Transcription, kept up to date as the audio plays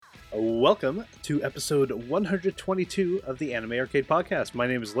Welcome to episode 122 of the Anime Arcade Podcast. My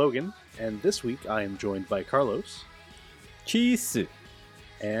name is Logan, and this week I am joined by Carlos. Cheese.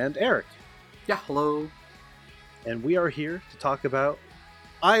 And Eric. Yeah, hello. And we are here to talk about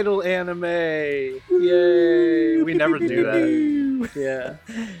idol anime. Yay! We never do that.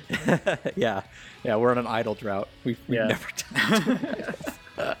 Yeah. Yeah, we're on an idol drought. We've never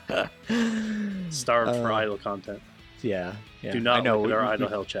done Starved for idol content. Yeah. Do not look at our idol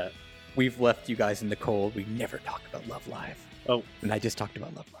hell chat. We've left you guys in the cold. We never talked about Love Live. Oh. And I just talked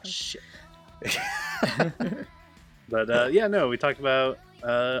about Love Live. Shit. But we talked about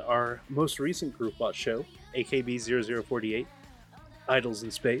our most recent group watch show, AKB 0048, Idols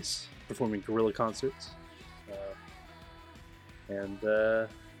in Space, performing guerrilla concerts. I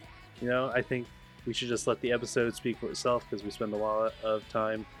think we should just let the episode speak for itself because we spend a lot of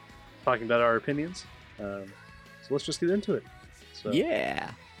time talking about our opinions. So let's just get into it. So.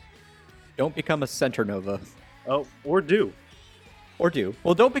 Yeah. Don't become a Center Nova. Oh, or do.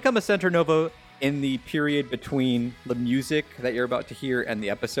 Well, don't become a Center Nova in the period between the music that you're about to hear and the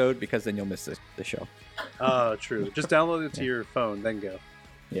episode, because then you'll miss the show. Oh, true. Just download it to your phone, then go.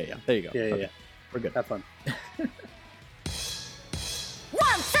 Yeah. There you go. Yeah. We're good. Have fun. 1, 2,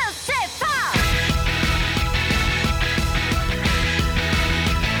 3, 4.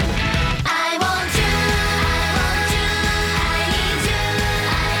 I want you, I need you,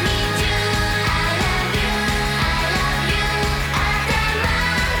 I need you, I love you,頭の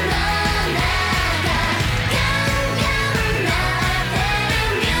中ガンガン鳴ってる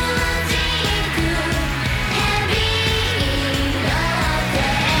ミュージックヘビーローテ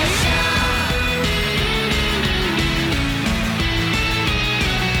ーション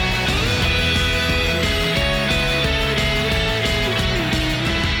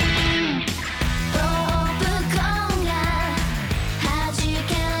ポップコーンが弾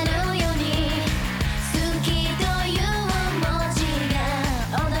けるように好きという文字が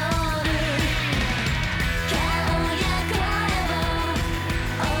踊る顔や声を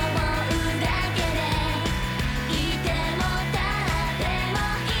思うだけでいても立っても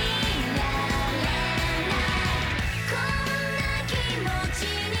いられないこんな気持ち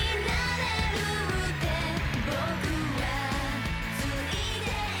になれるって僕はついて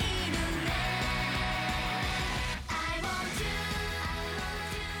いるね I want you,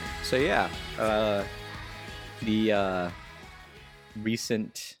 So yeah, the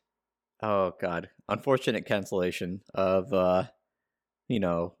recent, unfortunate cancellation of the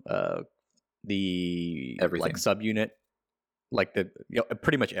Everything. subunit,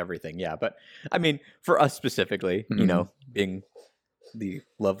 pretty much everything. Yeah, but I mean, for us specifically, Mhm. being the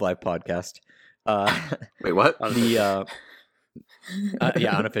Love Live podcast, Wait, what? the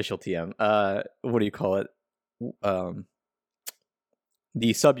unofficial TM. What do you call it?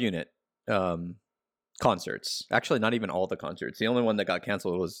 The subunit concerts. Actually, not even all the concerts. The only one that got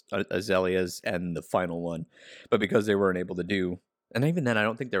canceled was Azalea's and the final one. But because they weren't able to do, and even then, I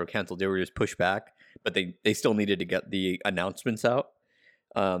don't think they were canceled. They were just pushed back. But they still needed to get the announcements out.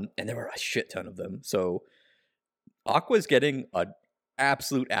 And there were a shit ton of them. So Aqua's getting an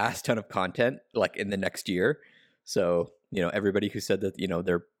absolute ass ton of content like in the next year. So everybody who said that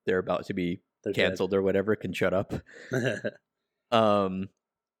they're about to be They're canceled or whatever can shut up.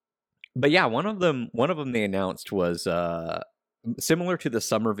 But yeah, one of them they announced was similar to the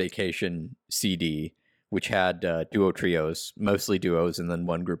Summer Vacation CD, which had duo trios, mostly duos, and then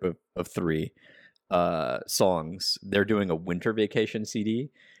one group of three songs. They're doing a Winter Vacation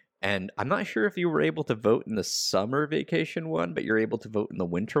CD, and I'm not sure if you were able to vote in the Summer Vacation one, but you're able to vote in the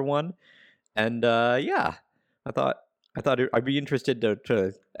Winter one. And I thought I'd be interested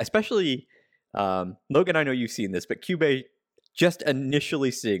to especially Logan. I know you've seen this, but Cube. Just initially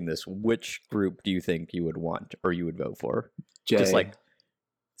seeing this, which group do you think you would want or you would vote for? Jay. Just like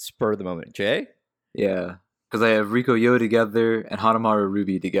spur of the moment. Jay? Yeah, because I have Rico Yo together and Hanamaru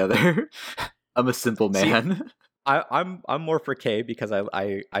Ruby together. I'm a simple man. I'm more for K because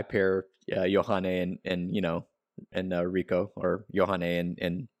I pair Yohane and Rico, or Yohane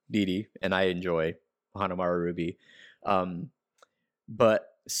and Didi, and I enjoy Hanamaru Ruby.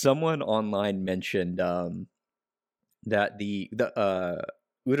 But someone online mentioned that the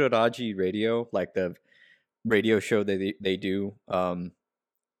Uraraji radio, like the radio show they do,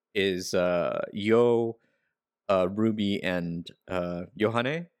 is Yo, Ruby, and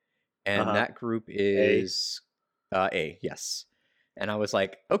Yohane, and that group is A, yes. And I was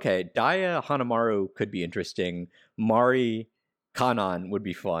like, okay, Daya Hanamaru could be interesting. Mari Kanan would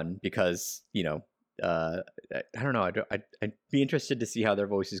be fun because I don't know. I'd be interested to see how their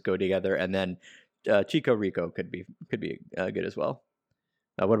voices go together, and then Chico Rico could be good as well.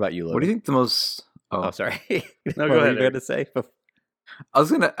 What about you, Logan? What do you think the most? Oh, Oh, sorry. No, What go were ahead, you going to say? I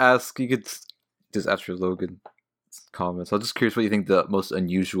was gonna ask. You could just after Logan comments. I was just curious what you think the most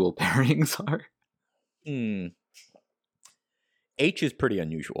unusual pairings are. Hmm. H is pretty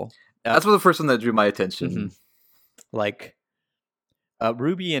unusual. That's the first one that drew my attention. Mhm. Like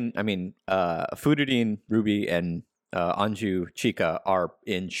Ruby and Furudin, Ruby and Anju Chika are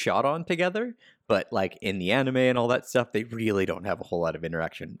in Shadon together, but like in the anime and all that stuff, they really don't have a whole lot of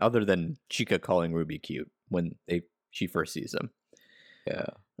interaction other than Chika calling Ruby cute when she first sees him. Yeah.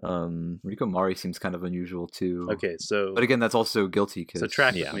 Um, Riko Mari seems kind of unusual too. Okay, so But again, that's also guilty kiss. so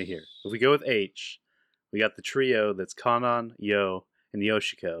track Yeah. with me here. If we go with H, we got the trio that's Kanan, Yo, and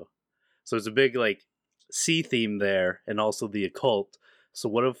Yoshiko. So it's a big like sea theme there, and also the occult. So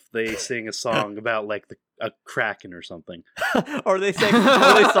what if they sing a song about like a kraken or something? or they sang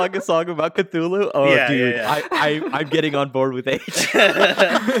a song about Cthulhu. Oh, Yeah, dude, yeah, I'm getting on board with H. It's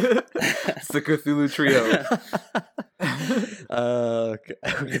the Cthulhu trio.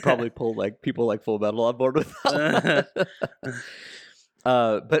 We could probably pull like people like Full Metal on board with that.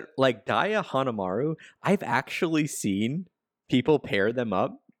 But like Daya Hanamaru, I've actually seen people pair them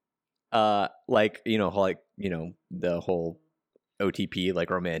up. Like the whole OTP like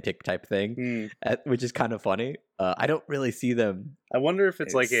romantic type thing, which is kind of funny. I don't really see them. I wonder if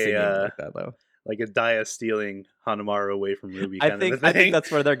it's like singing a like that though. like a Daya stealing Hanamaru away from Ruby. I Kind of a think thing.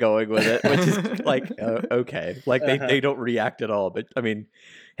 that's where they're going with it, which is like okay, like they don't react at all. But I mean,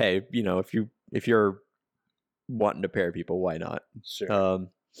 hey, if you're wanting to pair people, why not? Sure.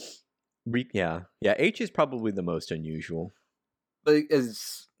 Yeah. H is probably the most unusual. Like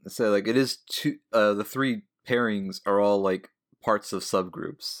as I said, like it is two. The three pairings are all like parts of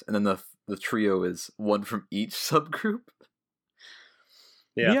subgroups, and then the trio is one from each subgroup.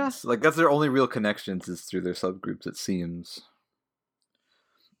 Yeah. So, like that's their only real connections is through their subgroups. It seems.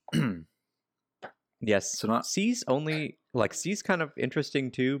 Yes. So not- C's only like C's kind of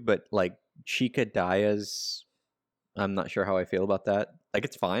interesting too, but like Chika Daya's, I'm not sure how I feel about that. Like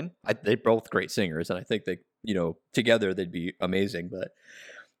it's fine. They're both great singers, and I think they, together they'd be amazing. But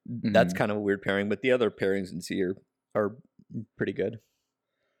that's kind of a weird pairing. But the other pairings in C are pretty good.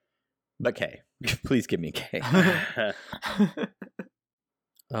 But K, please give me K.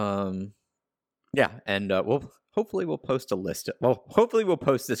 Yeah, and hopefully we'll post a list. Hopefully we'll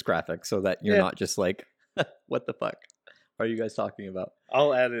post this graphic so that you're not just like, what the fuck are you guys talking about?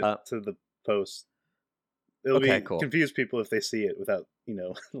 I'll add it to the post. It'll Okay, be cool. confuse people if they see it without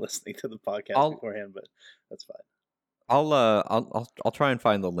listening to the podcast beforehand, but that's fine. I'll try and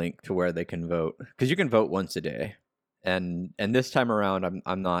find the link to where they can vote, because you can vote once a day, and this time around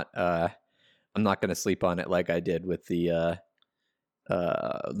I'm not going to sleep on it like I did with the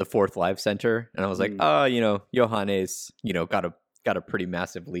Fourth Live Center, and I was like, Johannes, got a pretty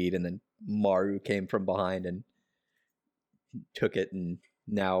massive lead, and then Maru came from behind and took it, and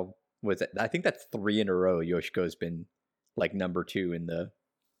now I think that's 3 in a row Yoshiko's been like number 2 in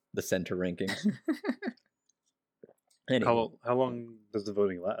the center rankings. Anyway. How long does the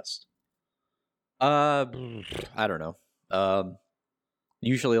voting last? I don't know.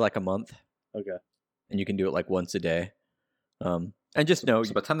 Usually like a month. Okay. And you can do it like once a day. And just know,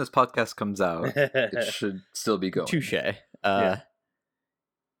 So by the time this podcast comes out, it should still be going. touche. Yeah.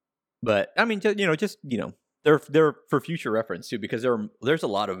 But I mean, they're for future reference too, because there's a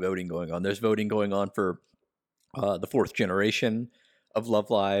lot of voting going on. There's voting going on for the 4th generation of Love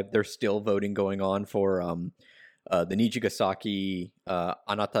Live. There's still voting going on for the Nijigasaki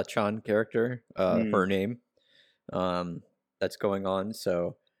Anata-chan character, her name, that's going on.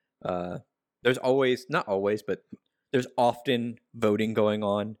 So there's not always, but there's often voting going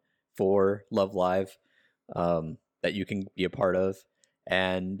on for Love Live that you can be a part of.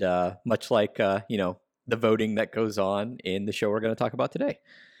 And much like, the voting that goes on in the show we're going to talk about today.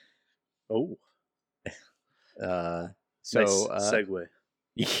 Oh. So Nice segue.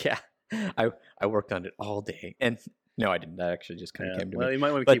 Yeah, I worked on it all day, and no, I didn't. That actually just kind of came to me. You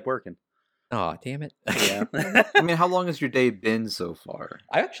might want to keep working. Oh, damn it! Yeah. I mean, how long has your day been so far?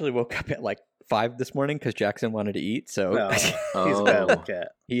 I actually woke up at like 5 this morning because Jackson wanted to eat. So No, he's Oh. a bad little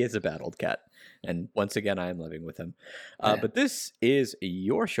cat. he is a bad old cat, and once again, I am living with him. But this is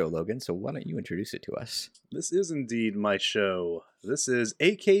your show, Logan. So why don't you introduce it to us? This is indeed my show. This is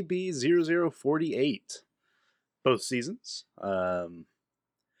AKB 0048. Both seasons.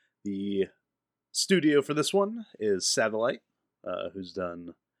 The studio for this one is Satellite, who's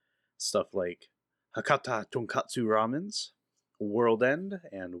done stuff like Hakata Tonkatsu Ramens, World End,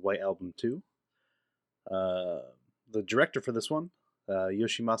 and White Album 2. The director for this one,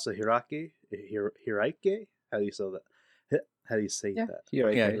 Yoshimasa Hiraike, how do you How do you say Yeah. that? Here,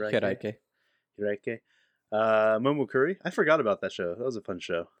 Yeah, Hiraike. Hiraike. Hiraike. Momokuri. I forgot about that show. That was a fun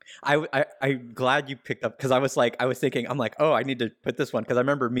show. I'm glad you picked up because I was thinking, I'm like, oh, I need to put this one because I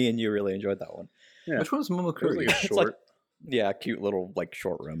remember me and you really enjoyed that one. Yeah. Which one's It was Momokuri? like a It's short. like, yeah, cute little like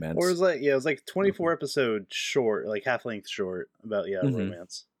short romance. Or it was like 24 episode short, like half length short about Mhm.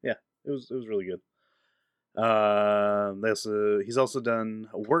 romance. Yeah, it was really good. He's also done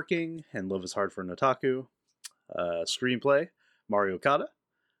Working and Love is Hard for an Otaku, screenplay Mario Okada,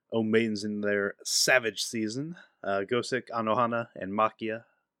 Oh Maidens in Their Savage Season, Gosek Anohana and Makia.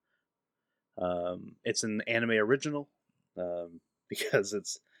 It's an anime original because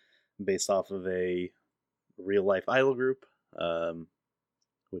it's based off of a real life idol group,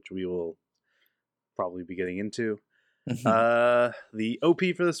 which we will probably be getting into. Mhm. The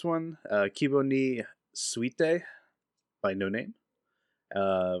OP for this one, Kibo ni Suite by No Name.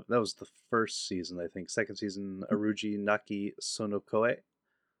 That was the first season, I think. Second season, Aruji Naki Sonokoe,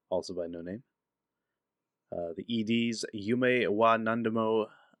 also by No Name. The EDs, Yume wa Nandamo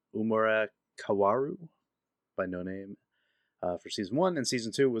Umura Kawaru by No Name for season 1. And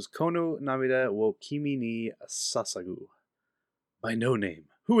season 2 was Kono Namida wo Kimi ni Sasagu by No Name.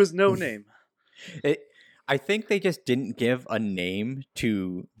 Who is No Name? I think they just didn't give a name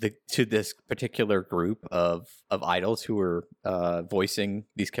to this particular group of idols who were voicing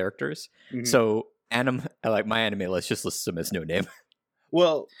these characters. Mhm. So like my anime list just lists them as No Name.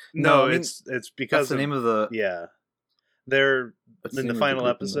 Well, No, no, I mean, it's That's because the name of the. yeah, they're that's in name the of final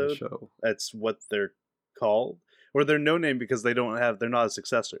group in the episode. show. That's what they're called, or they're No Name because they're not a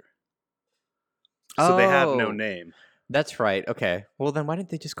successor, so they have no Oh. name. That's right. Okay. Well, then why didn't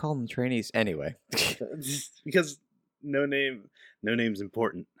they just call them trainees anyway? Because no name's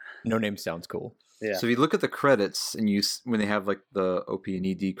important. No Name sounds cool. Yeah. So if you look at the credits and when they have like the OP and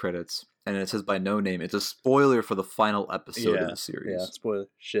ED credits, and it says by No Name, it's a spoiler for the final episode of Yeah, the series. Yeah, spoiler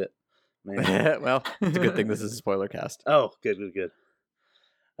shit, man. Well, it's a good thing this is a spoiler cast. Oh, good.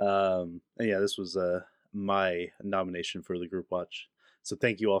 And yeah, this was my nomination for the group watch. So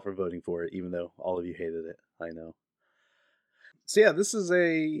thank you all for voting for it, even though all of you hated it. I know. So yeah, this is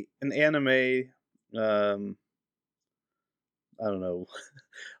an anime. I don't know,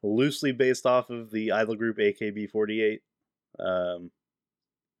 loosely based off of the idol group AKB48.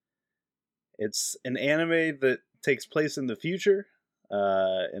 It's an anime that takes place in the future,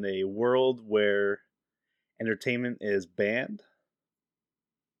 in a world where entertainment is banned.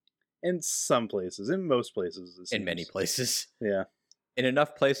 In some places, in most places, it In many seems. places. Yeah, In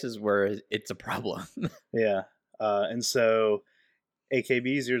enough places where it's a problem. yeah. And so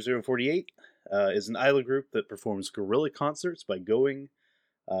AKB0048 is an idol group that performs guerrilla concerts by going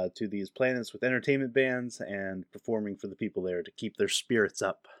to these planets with entertainment bands and performing for the people there to keep their spirits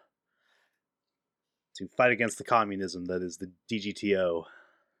up, to fight against the communism that is the DGTO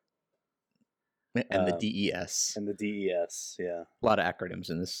And the DES. and the DES. Yeah, A lot of acronyms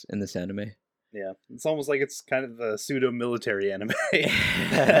in this anime. yeah. It's almost like it's kind of a pseudo-military anime.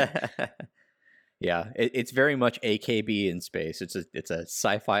 Yeah, it's very much AKB in space. It's a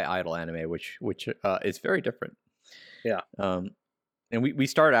sci-fi idol anime, which is very different. Yeah. And we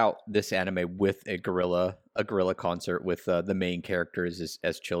start out this anime with a gorilla concert with the main characters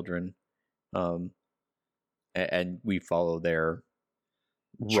as children, and we follow their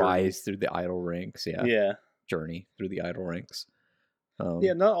rise through the idol ranks. Yeah, Yeah, journey through the idol ranks.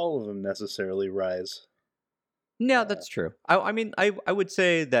 yeah. Not all of them necessarily rise. Yeah, that's true. I mean, I would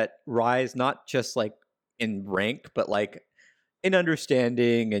say that rise not just like in rank, but like in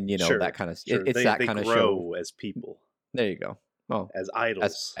understanding and Sure, that kind of. Sure. It's they that kind of show. grow as people, There you go. Oh, as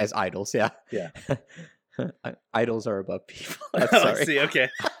idols. as idols, yeah, Yeah. Idols are above people. Oh, Sorry, see, okay.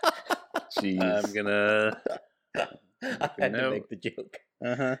 Jeez. I'm gonna. I had to No. make the joke.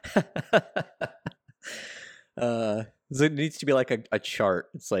 Uh-huh. So it needs to be like a chart.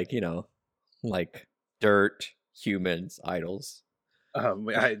 It's like like dirt, humans, idols.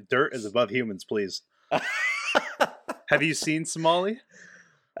 Dirt is above humans, please. Have you seen Somali?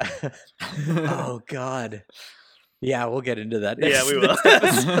 Oh God. Yeah, we'll get into that. Yeah, we will. next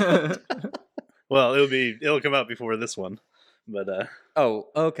episode. Well, it'll come out before this one, but Oh,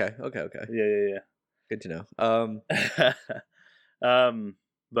 okay. yeah. Good to know.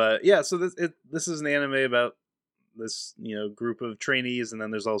 But yeah, so this is an anime about this group of trainees, and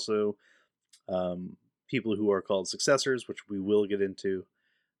then there's also people who are called successors, which we will get into,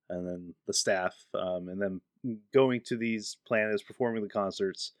 and then the staff, and then going to these planets, performing the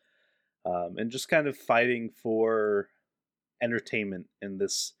concerts, and just kind of fighting for entertainment in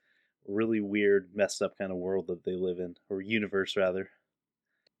this really weird, messed up kind of world that they live in, or universe rather.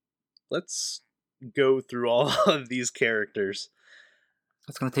 Let's go through all of these characters.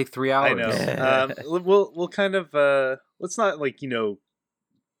 It's gonna take 3 hours. I know. We'll kind of let's not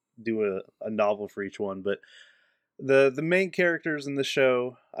do a novel for each one, but the main characters in the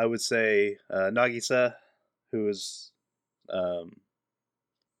show, I would say Nagisa, who is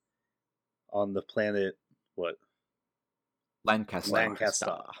on the planet Lancaster.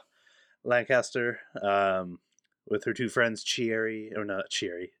 Lancaster, with her two friends Orine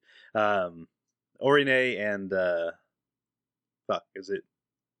and is it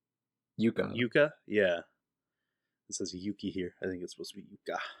Yuka. Yeah, it says Yuki here. I think it's supposed to be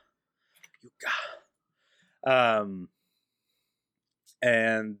Yuka.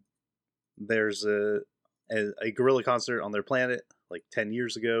 And there's a gorilla concert on their planet like 10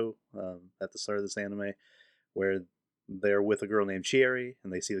 years ago, at the start of this anime, where they're with a girl named Cherry,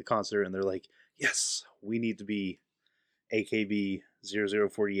 and they see the concert and they're like, yes, we need to be AKB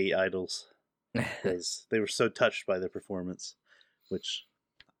 0048 idols, because they were so touched by their performance, which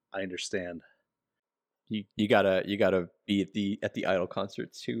I understand. You gotta be at the idol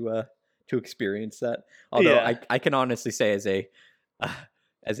concerts to experience that. Although Yeah. I can honestly say as a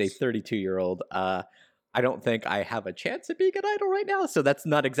 32-year-old, I don't think I have a chance at being an idol right now. So that's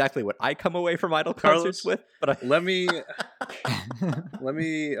not exactly what I come away from idol concerts Carlos, with. But Let me.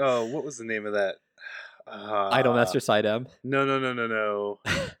 Oh, what was the name of that? Idol Master Side M, No.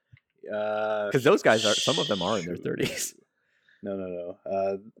 because those guys some of them are in their 30s. No.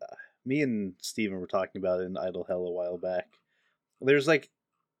 Me and Steven were talking about it in Idle Hell a while back. There's like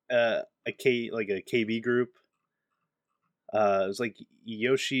a KB group. It was like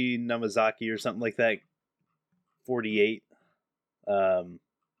Yoshi Namazaki or something like that. 48.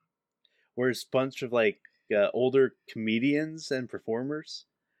 Where it's a bunch of like older comedians and performers,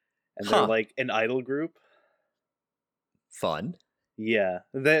 and they're like an idol group. Fun. Yeah,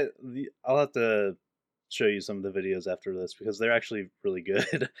 I'll have to show you some of the videos after this, because they're actually really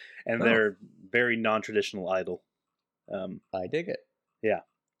good, and they're very non-traditional idol. I dig it.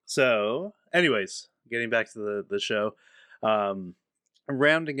 So, anyways, getting back to the show,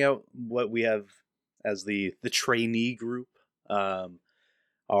 rounding out what we have as the trainee group,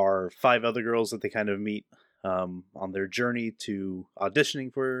 are 5 other girls that they kind of meet on their journey to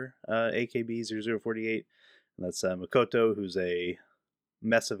auditioning for AKB 0048. And that's Makoto, who's a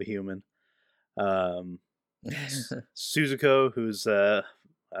mess of a human. Suzuko, who's I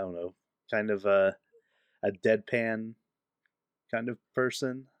don't know, kind of a deadpan kind of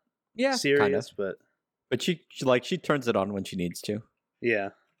person. Yeah, Serious, kinda. but But she turns it on when she needs to. yeah.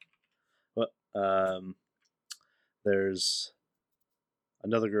 Well, there's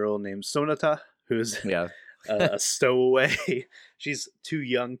another girl named Sonata, who's Yeah. a stowaway. She's too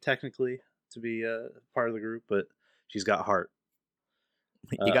young technically to be part of the group, but she's got heart.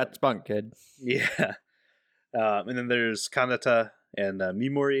 You got spunk, kid. Yeah. And then there's Kanata and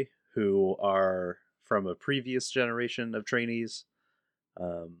Mimori, who are from a previous generation of trainees.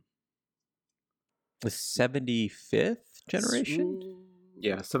 The 75th generation?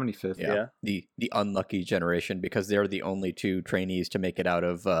 Yeah, 75th. Yeah. The unlucky generation, because they're the only 2 trainees to make it out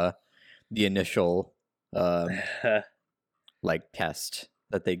of the initial test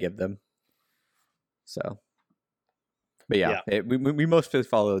that they give them. So, but we mostly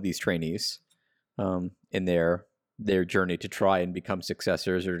follow these trainees in their journey to try and become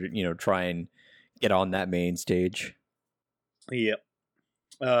successors, or try and get on that main stage. Yep.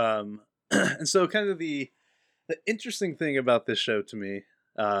 And so kind of the interesting thing about this show to me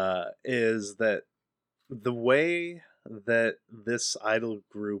is that the way that this idol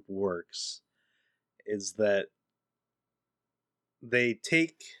group works is that they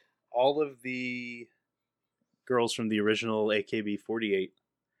take all of the girls from the original AKB48,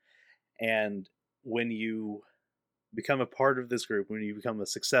 and when you become a part of this group, when you become a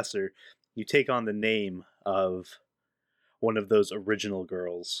successor, you take on the name of one of those original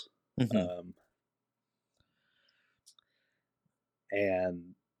girls.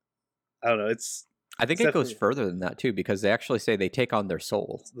 And I don't know, I think it goes further than that too, because they actually say they take on their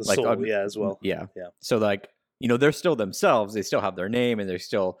soul. the soul, as well. Yeah. Yeah. So they're still themselves. They still have their name and they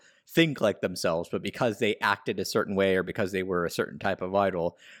still think like themselves. But because they acted a certain way, or because they were a certain type of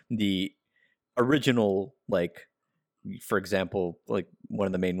idol, the original, for example, one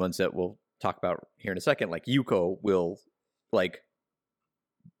of the main ones that we'll talk about here in a second, Yuko will,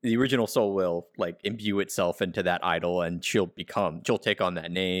 the original soul will imbue itself into that idol, and she'll take on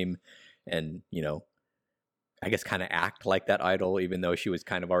that name, and I guess kind of act like that idol, even though she was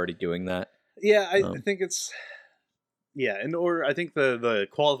kind of already doing that. Yeah, I think it's in order. I think the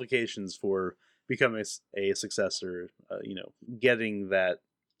qualifications for becoming a successor, getting that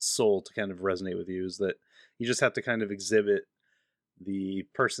soul to kind of resonate with you, is that you just have to kind of exhibit the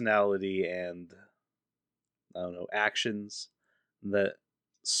personality and, I don't know, actions that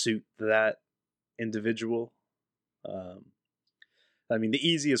suit that individual. I mean, the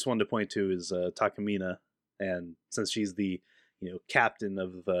easiest one to point to is Takamina, and since she's the captain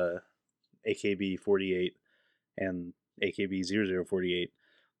of AKB48 and AKB0048,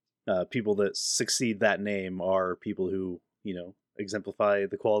 people that succeed that name are people who exemplify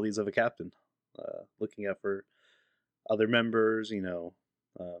the qualities of a captain, looking out for other members, kind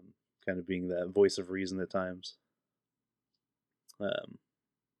of being that voice of reason at times.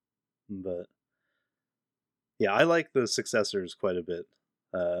 But yeah, I like the successors quite a bit.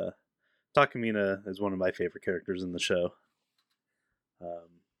 Takamina is one of my favorite characters in the show.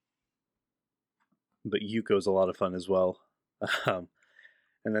 But Yuko's a lot of fun as well. And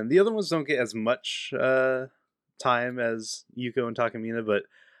then the other ones don't get as much time as Yuko and Takamina, but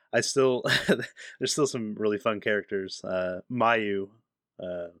I still there's still some really fun characters. Mayu,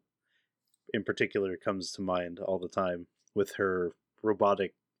 in particular, comes to mind all the time with her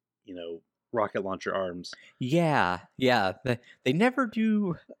robotic, rocket launcher arms. Yeah. They never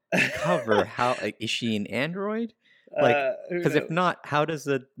do cover how is she an android? Because if not, how does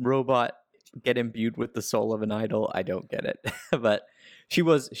the robot get imbued with the soul of an idol? I don't get it. But she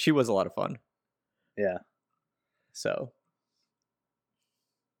was a lot of fun. Yeah. So,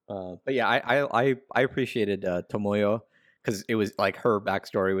 but yeah, I appreciated Tomoyo because it was like her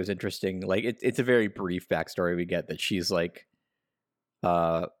backstory was interesting. Like it's a very brief backstory we get, that she's like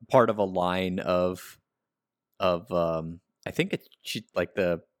part of a line of I think she like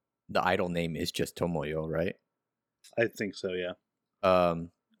the idol name is just Tomoyo, right? I think so, yeah.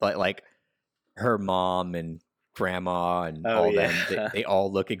 But like her mom and grandma and yeah. them, they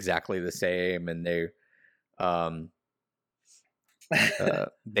all look exactly the same, and they I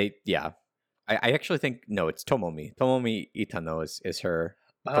actually think no, it's Tomomi Itano is her.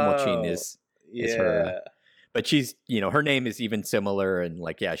 Tomochin is her, but she's her name is even similar, and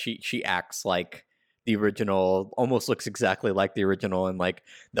like she acts like the original, almost looks exactly like the original, and like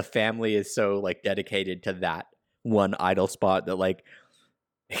the family is so like dedicated to that one idol spot that like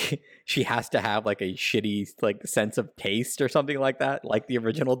she has to have like a shitty like sense of taste or something like that, like the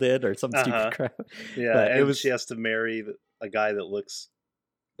original did, or some stupid crap. Yeah, but and she has to marry a guy that looks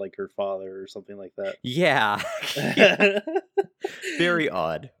like her father or something like that. Yeah. Very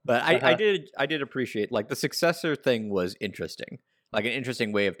odd, but I did appreciate like the successor thing was interesting, like an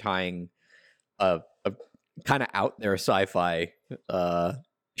interesting way of tying a kind of out there sci-fi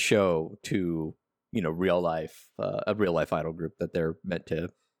show to real life, a real life idol group that they're meant to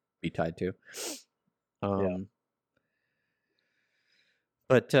be tied to.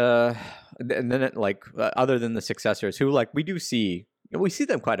 But and then other than the successors, who like we see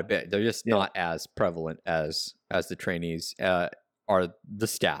them quite a bit, they're just not as prevalent as the trainees, are the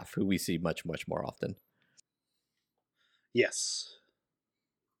staff, who we see much more often. Yes.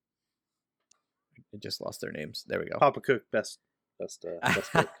 I just lost their names. There we go. Papa Cook, best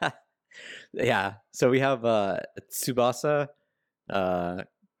cook. Yeah. So we have Tsubasa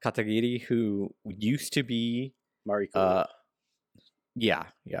Katagiri, who used to be Mariko.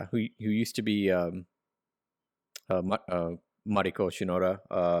 Who used to be Mariko Shinora,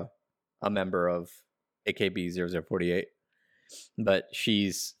 a member of AKB0048, but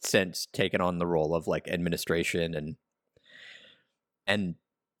she's since taken on the role of like administration and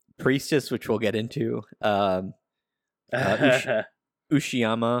priestess, which we'll get into.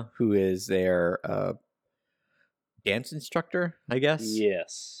 Ushiyama, who is their dance instructor, I guess.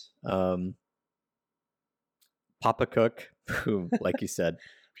 Yes. Papa Cook, who, like you said,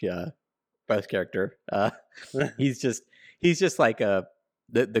 best character. He's just like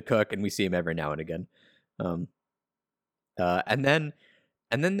the cook, and we see him every now and again. And then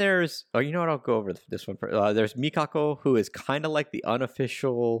there's you know what? I'll go over this one first. There's Mikako, who is kind of like the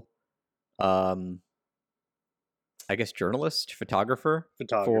unofficial, I guess, photographer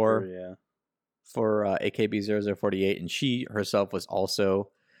for AKB0048, and she herself was also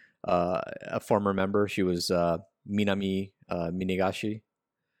a former member. She was Minami Minigashi.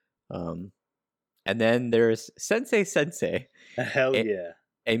 And then there's Sensei. Hell yeah.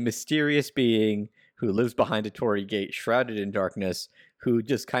 A mysterious being who lives behind a torii gate shrouded in darkness, who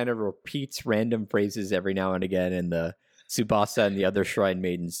just kind of repeats random phrases every now and again, and the Tsubasa and the other shrine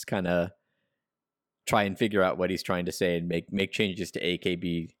maidens kind of try and figure out what he's trying to say and make changes to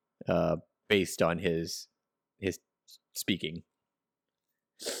AKB based on his speaking.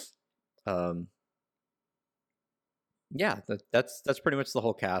 That's pretty much the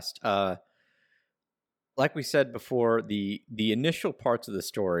whole cast. like we said before, the initial parts of the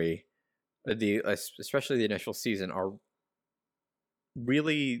story, especially the initial season, are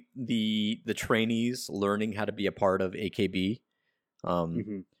really the trainees learning how to be a part of AKB,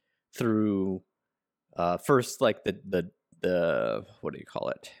 Mhm. through first like the what do you call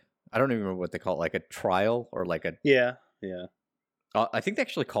it? I don't even remember what they call it, like a trial or like a Yeah. I think they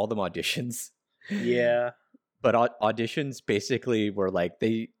actually call them auditions. Yeah. But auditions basically were like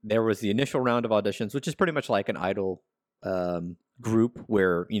there was the initial round of auditions, which is pretty much like an idol group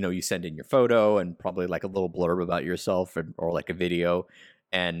where you send in your photo and probably like a little blurb about yourself or like a video,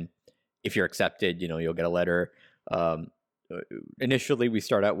 and if you're accepted, you'll get a letter. Initially, we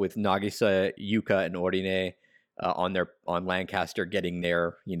start out with Nagisa, Yuka, and Orine on Lancaster getting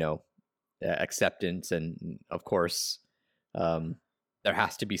their acceptance, and of course. There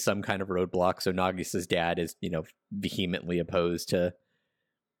has to be some kind of roadblock. So Nagisa's dad is, vehemently opposed to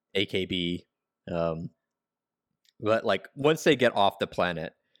AKB. But like once they get off the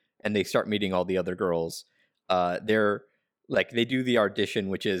planet and they start meeting all the other girls, they're like they do the audition,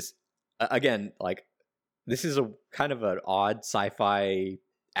 which is again like this is a kind of an odd sci-fi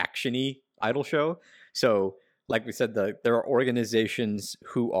actiony idol show. So like we said, there are organizations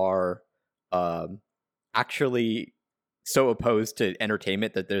who are actually so opposed to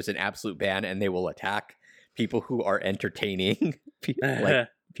entertainment that there's an absolute ban, and they will attack people who are entertaining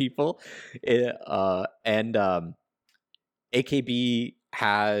people. And AKB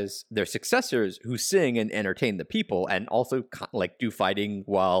has their successors who sing and entertain the people, and also like do fighting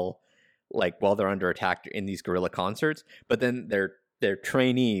while they're under attack in these guerrilla concerts. But then their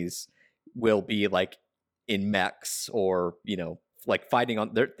trainees will be like in mechs or like fighting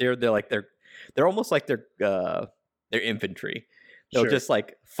on. They're almost like their infantry. They'll just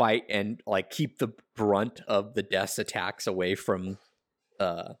like fight and like keep the brunt of the death's attacks away from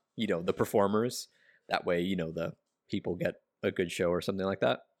the performers. That way the people get a good show or something like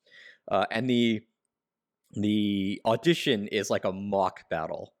that. And the audition is like a mock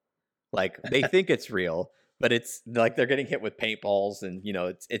battle. Like they think it's real, but it's like they're getting hit with paintballs, and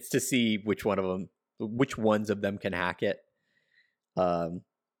it's to see which ones of them can hack it.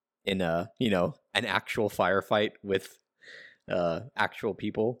 In an actual firefight with actual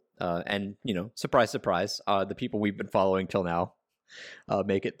people, and surprise the people we've been following till now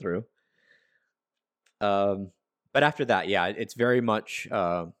make it through. But after that, yeah, it's very much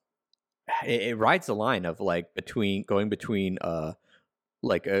it rides the line of like going between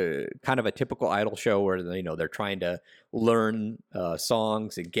like a kind of a typical idol show where they're trying to learn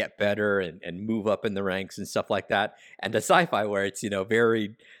songs and get better and move up in the ranks and stuff like that, and to sci-fi where it's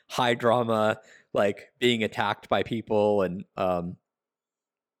very high drama, like being attacked by people, and I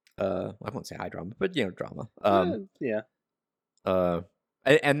won't say high drama, but drama. Yeah.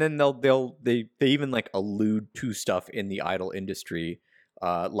 And then they even like allude to stuff in the idol industry,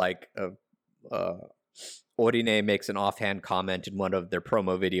 like Orine makes an offhand comment in one of their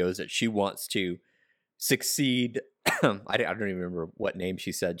promo videos that she wants to succeed. I don't even remember what name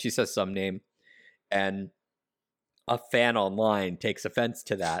she said. She says some name, and a fan online takes offense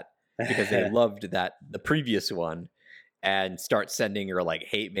to that because they loved the previous one, and start sending her like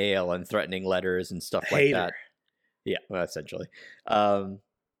hate mail and threatening letters and stuff like that. Yeah, well, essentially.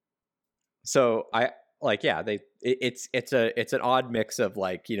 So I like, yeah, it's an odd mix of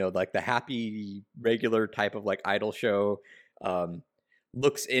like like the happy regular type of like idol show,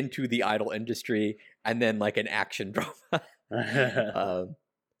 looks into the idol industry, and then like an action drama.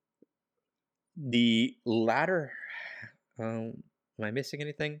 The latter, am I missing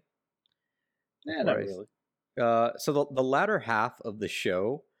anything? Yeah, not really. So the latter half of the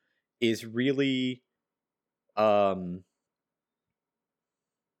show is really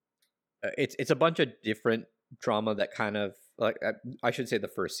it's a bunch of different drama that kind of like I should say the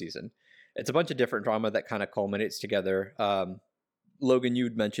first season. It's a bunch of different drama that kind of culminates together. Logan,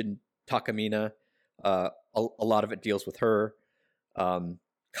 you'd mentioned Takamina. A lot of it deals with her.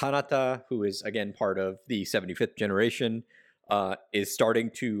 Kanata, who is again part of the 75th generation, is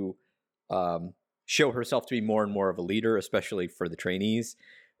starting to show herself to be more and more of a leader, especially for the trainees.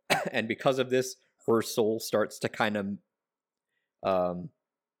 And because of this, her soul starts to kind of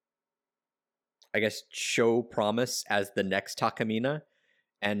I guess show promise as the next Takamina.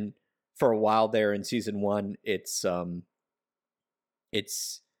 And for a while there in season 1, it's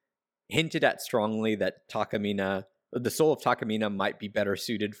hinted at strongly that Takamina, the soul of Takamina, might be better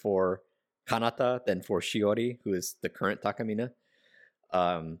suited for Kanata than for Shiori, who is the current Takamina.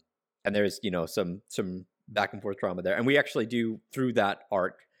 And there's some back and forth drama there, and we actually do through that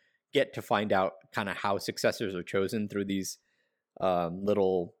arc get to find out kind of how successors are chosen through these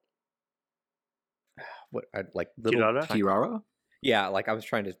little what I like little Kirara? Kirara? yeah, like I was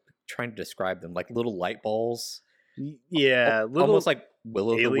trying to describe them like little light balls, Yeah, little almost like will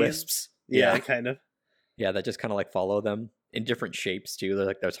o' the aliens? wisps. Yeah, kind of. Yeah, that just kind of like follow them in different shapes too. They're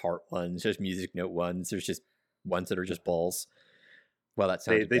like there's heart ones, there's music note ones, there's just ones that are just balls. Well, that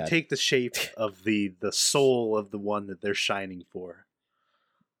sounds They bad. take the shape of the soul of the one that they're shining for.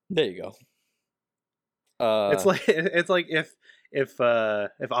 There you go. It's like if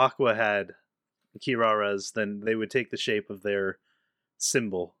Aqua had Kiraras, then they would take the shape of their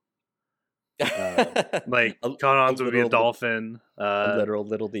symbol. Like Kanon's would be a dolphin. a literal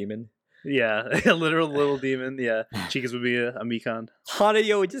little demon. Yeah, a literal little demon. Yeah, Chika's would be a Mikan.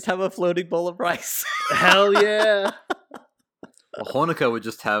 Hanayo would just have a floating bowl of rice. Hell yeah! Well, Honoka would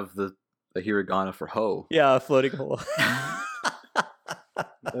just have the hiragana for ho. Yeah, a floating bowl.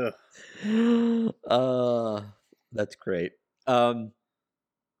 Ugh. That's great. Yeah,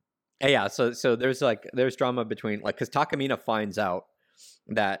 so there's drama between like because Takamina finds out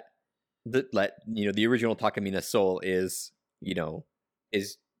that the original Takamina soul is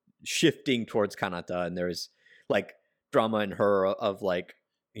shifting towards Kanata, and there's like drama in her of like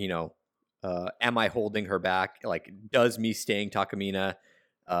am I holding her back? Like, does me staying Takamina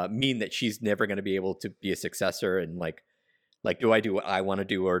mean that she's never going to be able to be a successor? And like do I do what I want to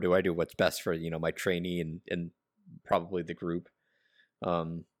do, or do I do what's best for my trainee and probably the group? I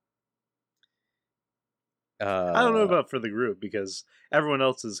don't know about for the group because everyone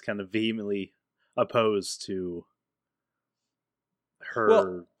else is kind of vehemently opposed to her.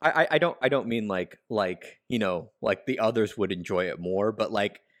 Well, I don't mean like the others would enjoy it more, but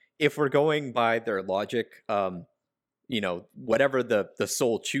like if we're going by their logic, whatever the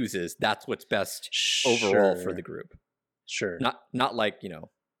soul chooses, that's what's best overall for the group. Sure. Not like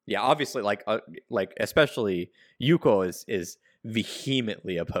obviously like especially Yuko is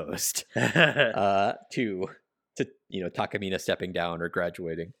vehemently opposed to Takamina stepping down or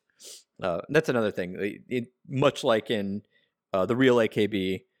graduating. That's another thing. Much like in the real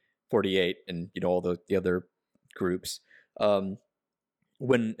AKB 48 and all the other groups, when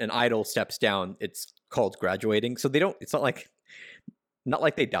an idol steps down, it's called graduating. So they don't. It's not like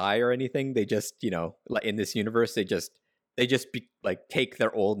they die or anything. They just like in this universe they just take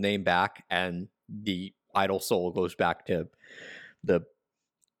their old name back, and the idol soul goes back to the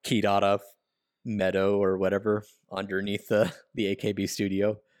Kidara meadow or whatever underneath the AKB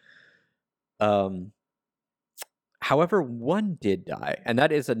studio. However, one did die, and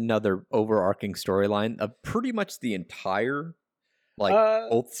that is another overarching storyline of pretty much the entire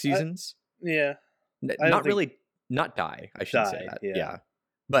both seasons. Yeah. Not really, not die. I should say that. Yeah.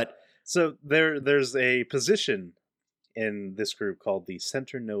 But so there's a position in this group called the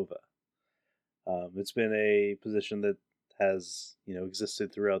Center Nova. It's been a position that has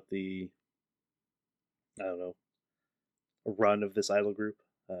existed throughout the run of this idol group,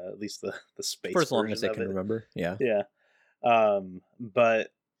 at least the space for as long as I version can of it. remember. Yeah.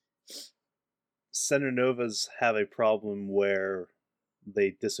 But Center Novas have a problem where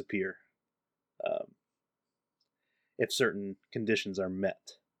they disappear if certain conditions are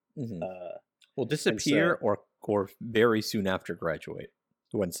met. Mm-hmm. Will disappear or very soon after graduate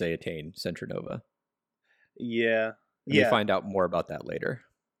once they attain Center Nova. Yeah. And we find out more about that later.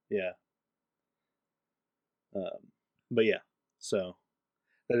 Yeah. But yeah, so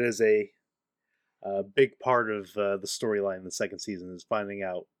that is a big part of the storyline in the second season is finding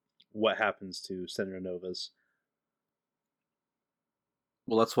out what happens to Center Novas.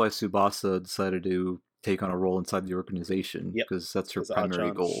 Well, that's why Tsubasa decided to take on a role inside the organization, because that's her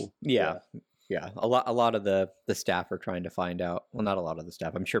primary goal. Yeah. A lot of the staff are trying to find out. Well, not a lot of the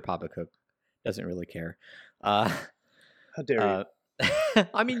staff. I'm sure Papa Cook doesn't really care. How dare you?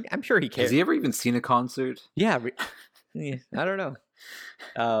 I mean, I'm sure he cares. Has he ever even seen a concert? Yeah, I don't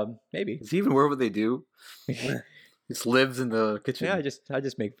know. Maybe. Is he even aware what they do? Just lives in the kitchen. Yeah, I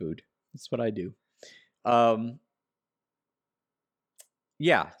just make food. That's what I do.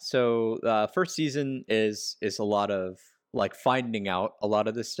 Yeah. So first season is a lot of like finding out a lot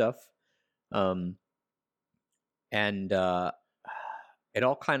of this stuff, and it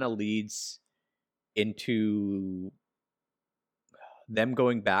all kind of leads into them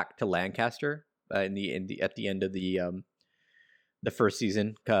going back to Lancaster at the end of the first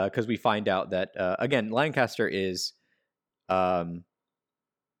season, because we find out that again Lancaster is one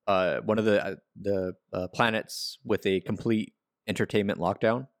of the planets with a complete entertainment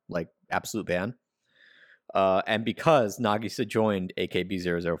lockdown, like absolute ban, and because Nagisa joined AKB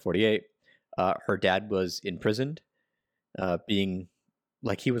 0048, her dad was imprisoned, being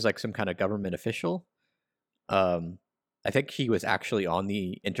like he was like some kind of government official. I think he was actually on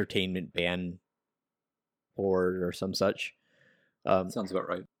the entertainment ban board or some such. Sounds about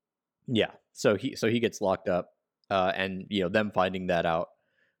right. Yeah, so he gets locked up, and them finding that out,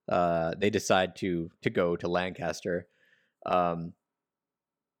 they decide to go to Lancaster, and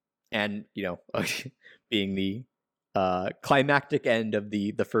being the climactic end of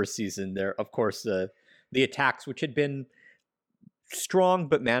the first season, there of course the attacks, which had been strong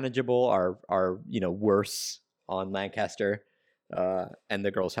but manageable, are worse on Lancaster, and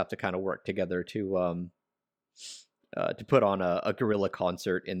the girls have to kind of work together to put on a guerrilla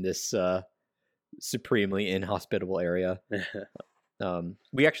concert in this supremely inhospitable area.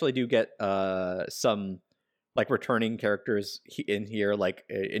 We actually do get some like returning characters in here. Like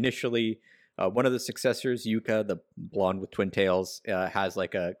initially, one of the successors, Yuka, the blonde with twin tails, has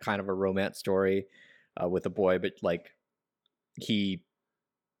like a kind of a romance story with a boy, but like he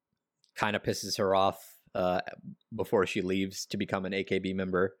kind of pisses her off before she leaves to become an AKB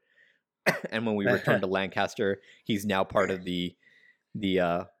member. And when we return to Lancaster, he's now part of the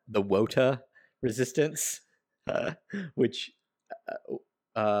WOTA resistance, which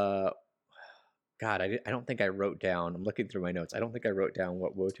God, I don't think I wrote down. I'm looking through my notes. I don't think I wrote down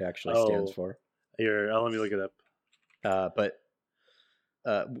what WOTA actually stands for. Here, let me look it up. But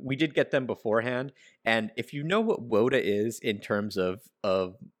we did get them beforehand, and if you know what WOTA is in terms of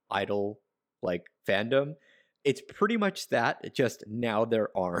idol like fandom, it's pretty much that. Just now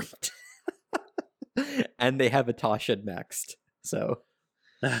they're armed, and they have Atasha next. So,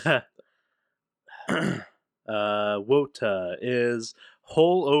 WOTA is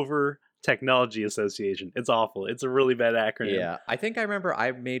Whole Over Technology Association. It's awful. It's a really bad acronym. Yeah, I think I remember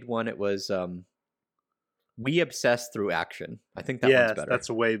I made one. It was We Obsess Through Action. I think that one's better. That's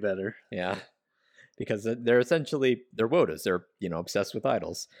way better. Yeah, because they're essentially WOTAs. They're obsessed with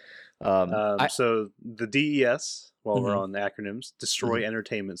idols. So the DES, while we're Mhm. on acronyms, Destroy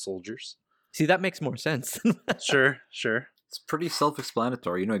Entertainment Soldiers. See, that makes more sense. Sure. It's pretty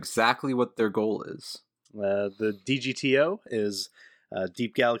self-explanatory. You know exactly what their goal is. The DGTO is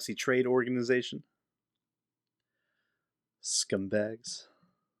Deep Galaxy Trade Organization. Scumbags.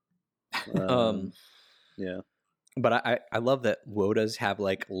 Yeah. But I love that WOTAs have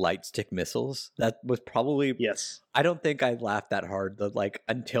like light stick missiles. That was probably Yes. I don't think I laughed that hard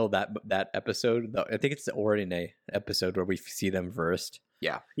until that episode. I think it's the Ordine episode where we see them first.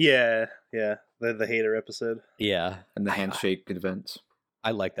 Yeah. The hater episode. Yeah, And the handshake event.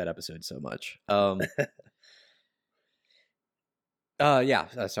 I like that episode so much. Sorry, I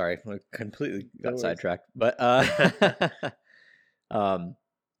completely No got worries. sidetracked. But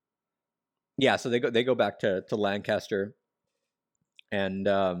yeah, so they go back to Lancaster and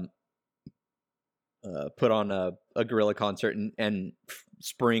put on a guerrilla concert and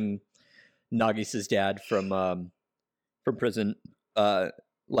spring Nagisa's dad from prison.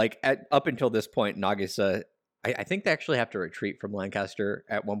 Up until this point, Nagisa, I think they actually have to retreat from Lancaster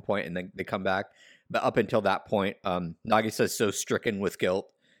at one point, and then they come back. But up until that point, Nagisa is so stricken with guilt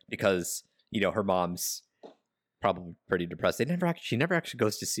because her mom's probably pretty depressed. She never actually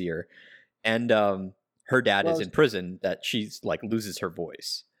goes to see her, and her dad is in prison that she's like loses her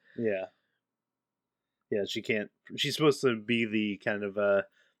voice. Yeah. Yeah, she can't. She's supposed to be the kind of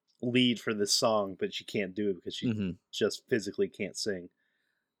lead for this song, but she can't do it because she just physically can't sing,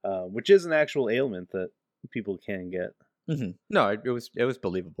 which is an actual ailment that people can get. No, it was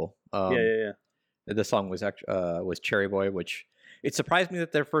believable. Yeah. The song was Cherry Boy, which it surprised me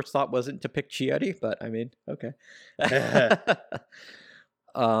that their first thought wasn't to pick Chieti, but I mean, okay.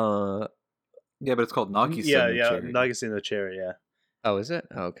 Yeah, but it's called Nagisa. Yeah, no Cherry. Nagisa no Cherry, yeah. Oh, is it?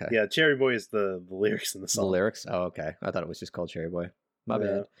 Oh, okay. Yeah, Cherry Boy is the lyrics in the The song. lyrics? Oh, okay. I thought it was just called Cherry Boy. My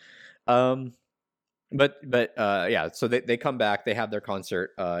Yeah. bad. But yeah, so they come back, they have their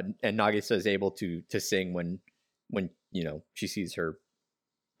concert, and Nagisa is able to sing when she sees her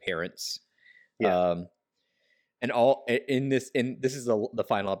parents. Yeah. And this is the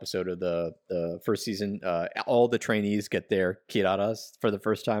final episode of the first season. All the trainees get their kiraras for the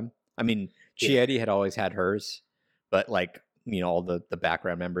first time. I mean, Chieti had always had hers, but like all the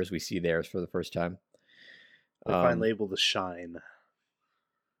background members, we see theirs for the first time. They find label the Shine.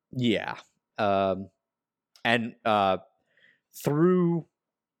 Yeah. And through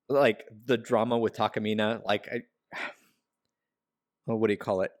like the drama with Takamina, like what do you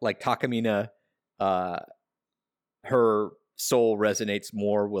call it? Like Takamina, her soul resonates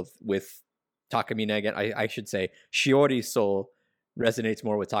more with Takamina again. I should say Shiori's soul resonates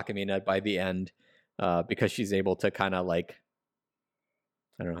more with Takamina by the end, because she's able to kind of like,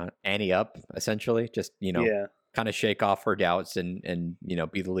 I don't know, Annie up essentially, just Yeah. kind of shake off her doubts and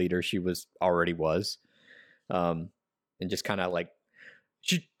be the leader she already was, and just kind of like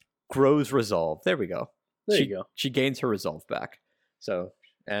she grows resolve. There we go. There she, you go. She gains her resolve back. So,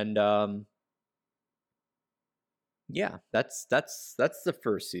 and yeah, that's the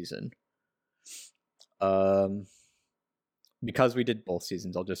first season. Because we did both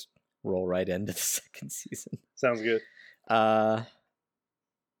seasons, I'll just roll right into the second season. Sounds good.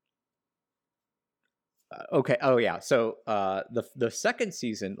 Okay. Oh yeah. So the second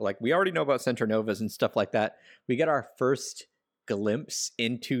season, like we already know about Centernovas and stuff like that. We get our first glimpse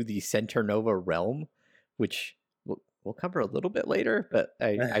into the Centernova realm, which we'll cover a little bit later. But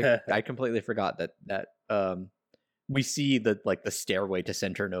I completely forgot that we see the stairway to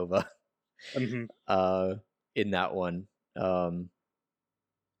Centernova Mm-hmm. in that one.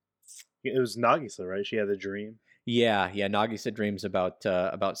 It was Nagisa, right? She had a dream. Yeah, Nagisa dreams about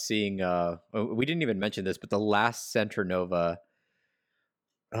seeing. We didn't even mention this, but the last Centernova.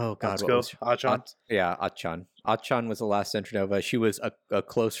 Oh God, Let's what go, was Achan. Achan. Achan was the last Centernova. She was a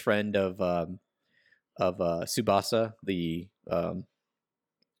close friend of Tsubasa, the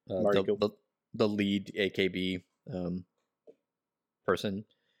Mariko. the lead AKB person.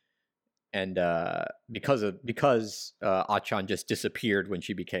 And because Achan just disappeared when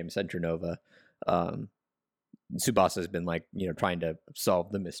she became Centernova, Tsubasa has been trying to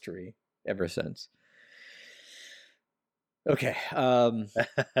solve the mystery ever since. Okay. I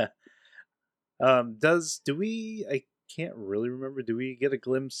can't really remember. Do we get a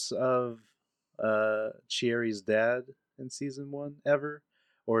glimpse of Chieri's dad in season 1 ever?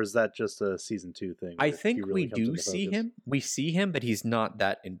 Or is that just a season 2 thing? I where think he really we comes do into see focus? him. We see him, but he's not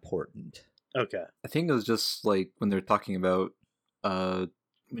that important. Okay. I think it was just like when they're talking about when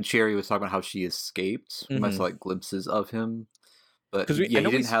Cherry was talking about how she escaped. We might saw like glimpses of him, but 'Cause he I know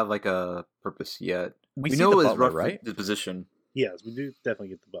didn't we have like a purpose yet. We We see know the his butler, rough right? the position, Yes, we do definitely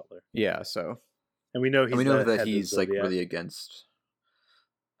get the butler. Yeah. So And we know he's and we know the that head of he's like Zodiac. really against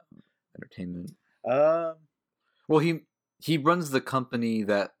entertainment. Um, Well, he runs the company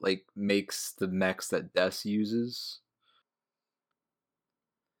that like makes the mechs that Des uses.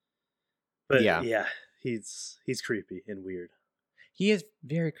 but Yeah. yeah, he's creepy and weird. he is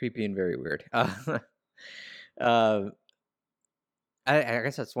very creepy and very weird. I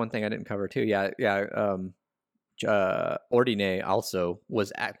guess that's one thing I didn't cover too. Yeah. Ordine also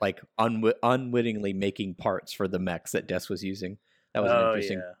was unwittingly making parts for the mechs that Des was using. That was an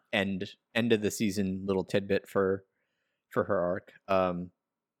interesting end of the season little tidbit for her arc. But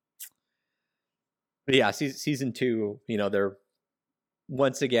yeah, season 2, they're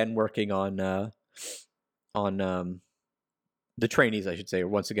once again working on the trainees, I should say. Or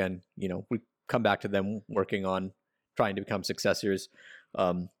once again, we come back to them working on trying to become successors.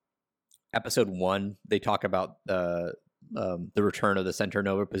 Episode 1, they talk about the return of the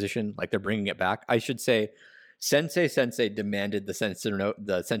Centernova position, like they're bringing it back. I should say, Sensei demanded the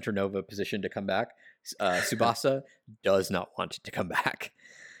Centernova position to come back. Tsubasa does not want it to come back,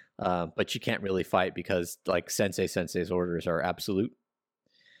 but she can't really fight because Sensei's orders are absolute.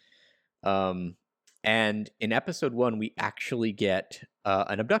 And in episode 1, we actually get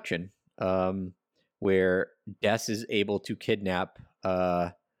an abduction, where Des is able to kidnap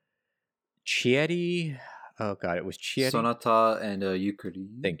Chieri. Oh God, it was Chieri. Sonata and Yukari.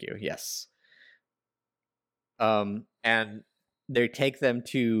 Thank you. Yes. And they take them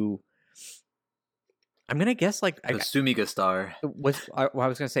to. I'm gonna guess the Sumiga Star. I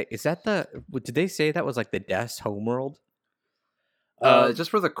was gonna say, is that did they say that was like the Des homeworld?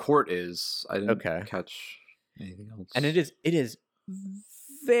 Just where the court is. I didn't Okay. catch anything else. And it is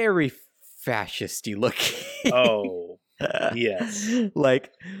very fascisty looking. Oh, yes.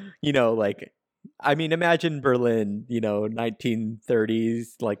 I mean, imagine Berlin,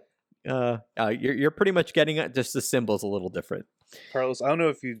 1930s, you're pretty much getting it, just the symbols a little different. Carlos, I don't know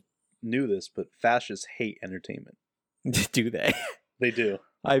if you knew this, but fascists hate entertainment. Do they? They do.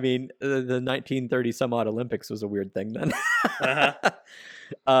 I mean, the 1930 some odd Olympics was a weird thing then.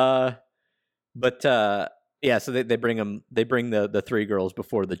 Uh-huh. Yeah, so they bring the 3 girls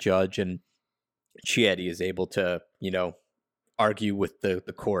before the judge, and Chieti is able to, argue with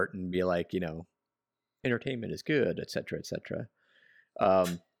the court and be like, entertainment is good, etc., etc.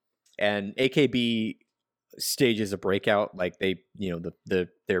 And AKB stages a breakout, like they,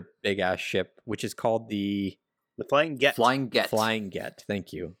 their big ass ship, which is called the Flying Get. Flying Get.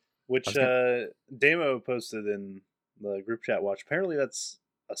 Thank you. Which Damo posted in the group chat watch. Apparently that's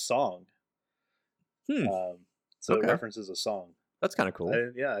a song. So Okay. it references a song. That's kind of cool. I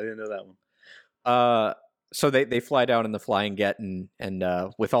didn't know that one. So they fly down in the Flying Get, and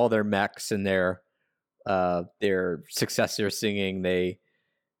with all their mechs and their successor singing,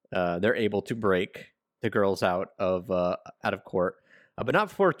 they're able to break the girls out of court. but not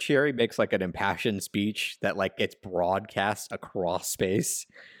before Cherry makes like an impassioned speech that like gets broadcast across space.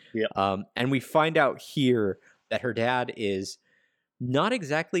 Yep. And we find out here that her dad is not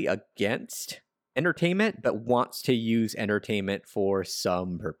exactly against entertainment, but wants to use entertainment for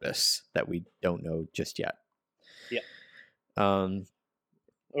some purpose that we don't know just yet. Yeah. Go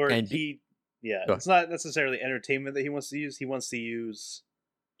It's not necessarily entertainment that he wants to use. He wants to use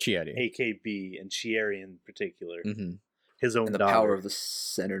Chieri. AKB and Chieri in particular. Mm-hmm. His own And the daughter. power of the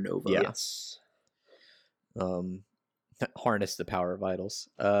Center Nova. Yeah. Yes. Harness the power of idols.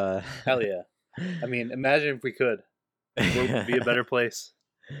 Hell yeah. I mean, imagine if we could. The world would be a better place.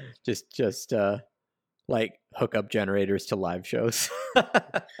 just like hook up generators to live shows.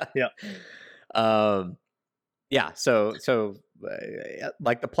 Yeah. Yeah, so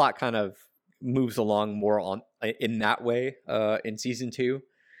like the plot kind of moves along more on in that way in season 2.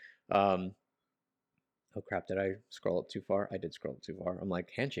 Oh crap, did I scroll up too far? I did scroll up too far. I'm like,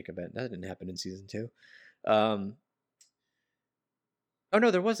 handshake event, that didn't happen in season 2. Oh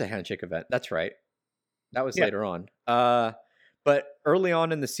no, there was a handshake event. That's right. That was later on. But early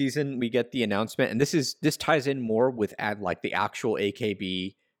on in the season, we get the announcement, and this ties in more with like the actual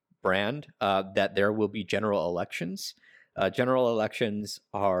AKB brand, that there will be general elections. General elections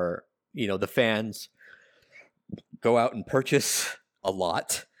are, the fans go out and purchase a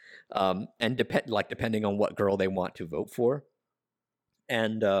lot, and depending on what girl they want to vote for,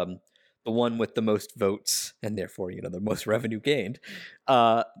 and the one with the most votes and therefore the most revenue gained,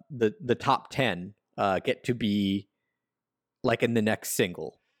 the top 10 get to be like in the next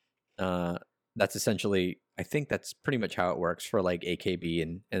single. That's essentially, I think that's pretty much how it works for like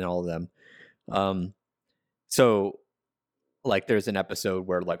AKB and all of them. So like there's an episode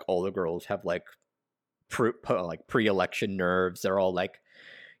where like all the girls have like pre-election nerves. They're all like,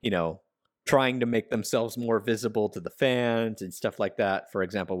 trying to make themselves more visible to the fans and stuff like that. For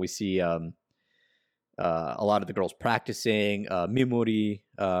example, we see a lot of the girls practicing. Mimori,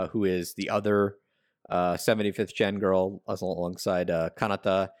 who is the other 75th gen girl alongside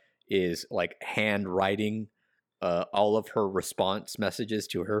Kanata, is like handwriting all of her response messages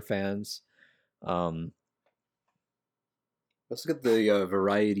to her fans. Let's get the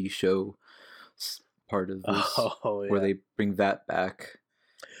variety show part of this, where they bring that back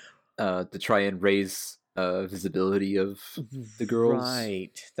to try and raise visibility of the girls.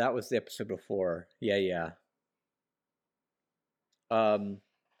 Right, that was the episode before. Yeah.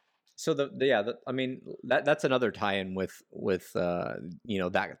 So that's another tie-in with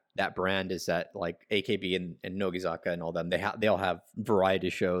that brand, is that like AKB and Nogizaka and all them, they all have variety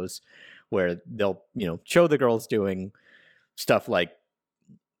shows where they'll show the girls doing stuff like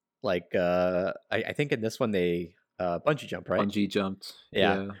I think in this one they bungee jump, right? Bungee jumped.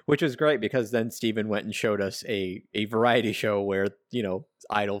 Yeah, which was great because then Steven went and showed us a variety show where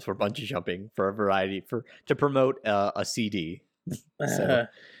idols were bungee jumping for a variety to promote a CD. So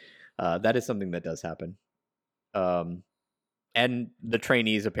that is something that does happen. And the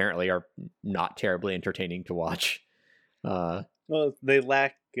trainees apparently are not terribly entertaining to watch. Well, they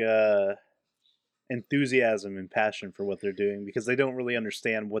lack enthusiasm and passion for what they're doing because they don't really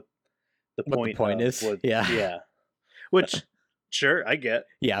understand what the point is. Yeah. Which, sure, I get.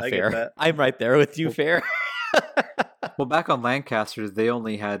 Yeah, I fair. get that. I'm right there with you, fair. Well, back on Lancaster, they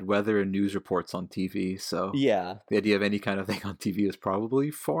only had weather and news reports on TV, so yeah, the idea of any kind of thing on TV is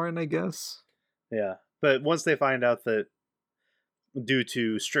probably foreign, I guess. Yeah, but once they find out that due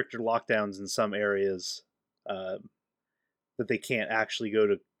to stricter lockdowns in some areas, that they can't actually go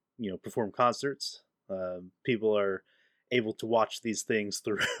to perform concerts, people are able to watch these things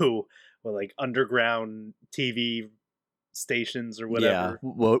through like underground TV stations or whatever.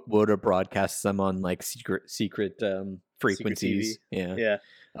 Yeah, Woda broadcasts them on like secret frequencies. Yeah.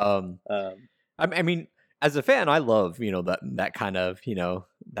 I mean, as a fan, I love that kind of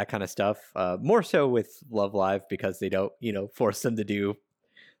stuff. More so with Love Live because they don't force them to do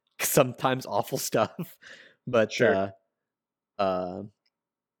sometimes awful stuff. But sure. But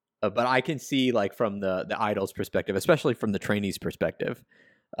I can see like from the idols' perspective, especially from the trainees' perspective,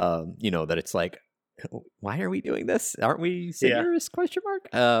 that it's like, why are we doing this? Aren't we singers? Question mark.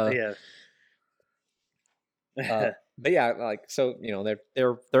 Yeah. But yeah, like so,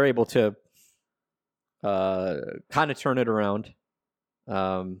 they're able to kind of turn it around,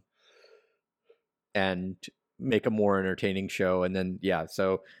 and make a more entertaining show. And then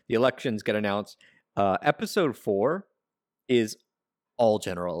so the elections get announced. Episode 4 is all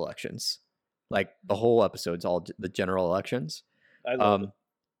general elections. Like the whole episode's all the general elections. I love it.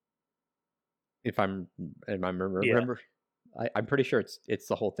 If I'm remember, I'm pretty sure it's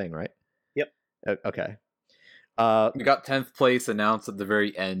the whole thing, right? Yep. Okay. We got 10th place announced at the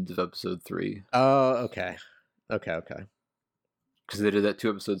very end of episode 3. Oh, okay. Because they did that 2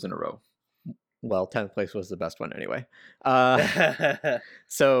 episodes in a row. Well, 10th place was the best one anyway.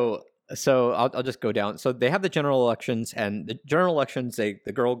 So I'll just go down. So they have the general elections, and the general elections, the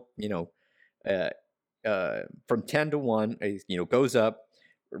girl, from 10 to 1, goes up,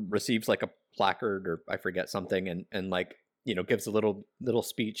 receives like a placard or I forget something, and like, gives a little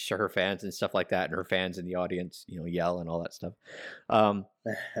speech to her fans and stuff like that, and her fans in the audience, yell and all that stuff.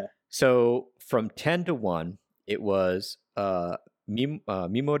 So from 10 to 1, it was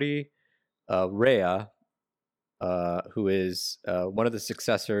Mimori Rhea, who is one of the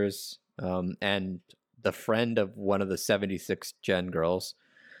successors and the friend of one of the 76 Gen girls.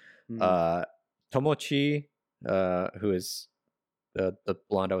 Tomochi, who is the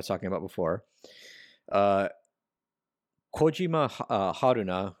blonde I was talking about before. Kojima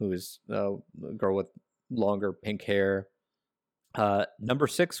Haruna, who is a girl with longer pink hair. Number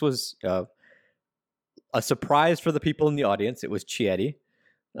 6 was a surprise for the people in the audience. It was Chieri,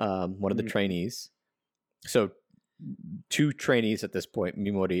 one of the trainees. So 2 trainees at this point,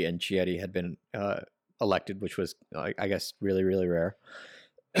 Mimori and Chieri, had been elected, which was, I guess, really, really rare.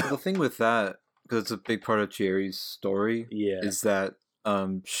 The thing with that, because it's a big part of Chieri's story, is that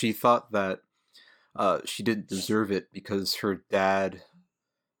she thought that she didn't deserve it because her dad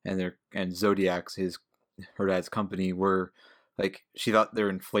and Zodiacs, her dad's company, were like, she thought they're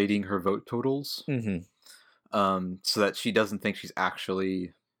inflating her vote totals, so that she doesn't think she's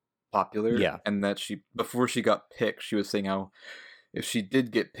actually popular. Yeah, and that before she got picked, she was saying how if she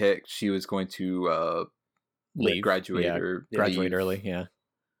did get picked, she was going to leave, graduate early,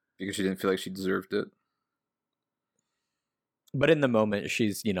 because she didn't feel like she deserved it. But in the moment,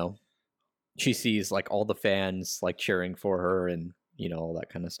 she's she sees like all the fans like cheering for her and all that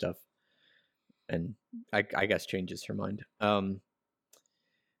kind of stuff, and I guess changes her mind.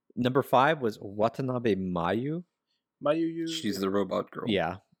 Number 5 was Watanabe Mayu. She's the robot girl.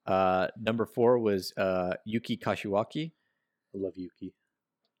 Yeah. Number 4 was Yuki Kashiwaki. I love Yuki.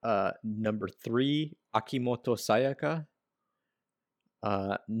 Number 3, Akimoto Sayaka.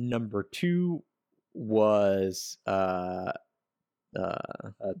 Number 2 was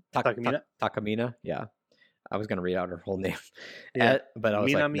Takamina. Yeah, I was gonna read out her whole name. But I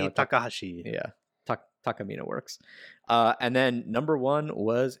was Minami like, no, Takahashi. Yeah, Takamina works. And then number 1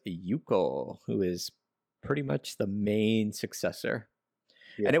 was Yuko, who is pretty much the main successor.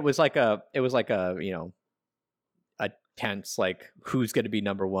 And it was like a a tense, like, who's going to be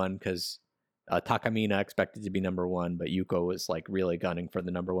number 1, because Takamina expected to be number 1, but Yuko was like really gunning for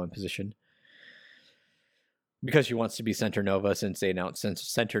the number 1 position because she wants to be Center Nova, since they announced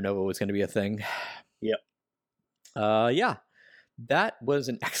Center Nova was going to be a thing. Yep. That was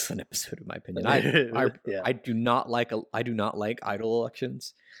an excellent episode, in my opinion. I do not like idol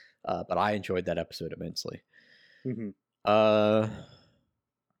elections, but I enjoyed that episode immensely.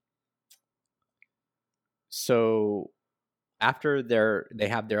 So after they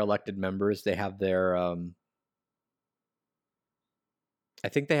have their elected members, they have their I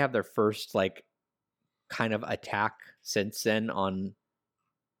think they have their first like kind of attack since then on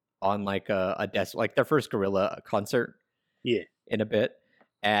like a desk, like their first guerrilla concert in a bit.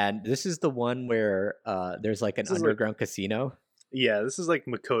 And this is the one where there's like an underground casino. Yeah, this is like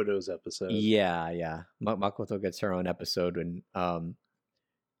Makoto's episode. Yeah. Makoto gets her own episode when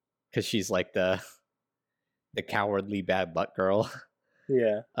because she's like the cowardly bad luck girl.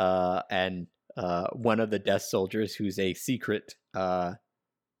 Yeah. And one of the death soldiers, who's a secret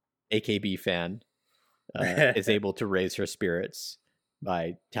AKB fan, is able to raise her spirits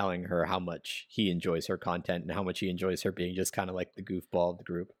by telling her how much he enjoys her content and how much he enjoys her being just kind of like the goofball of the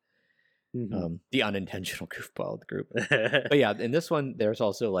group. The unintentional goofball of the group. But yeah, in this one, there's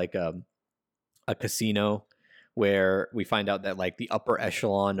also like a casino where we find out that like the upper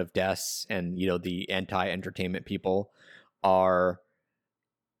echelon of deaths and the anti-entertainment people are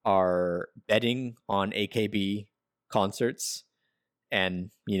betting on AKB concerts,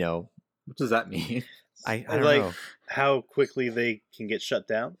 and what does that mean? I don't like know how quickly they can get shut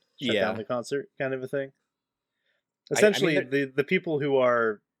down the concert, kind of a thing. Essentially, the people who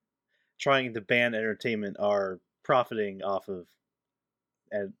are trying to ban entertainment are profiting off of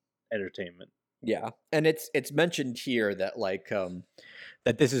entertainment. Yeah, and it's mentioned here that like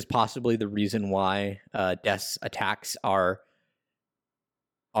that this is possibly the reason why death's attacks are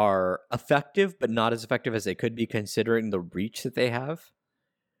effective, but not as effective as they could be, considering the reach that they have.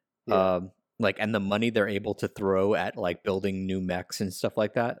 Like, and the money they're able to throw at like building new mechs and stuff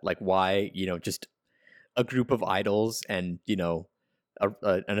like that. Like, why just a group of idols and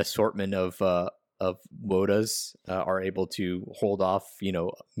an assortment of Wodas are able to hold off,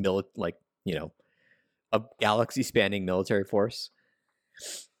 a galaxy spanning military force.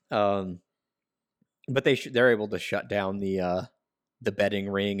 But they're able to shut down the betting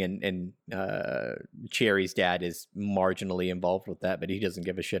ring, and Cherry's dad is marginally involved with that, but he doesn't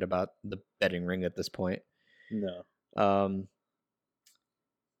give a shit about the betting ring at this point. No.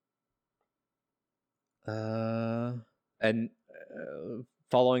 And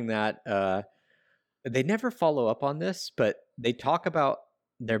following that, they never follow up on this, but they talk about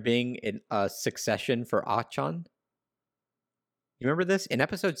there being a succession for Achan. You remember this? In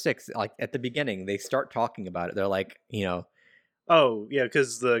episode 6, like at the beginning, they start talking about it. They're like, Oh, yeah,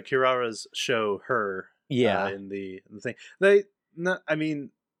 because the Kiraras show her in the thing. They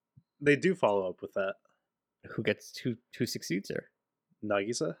do follow up with that. Who succeeds her?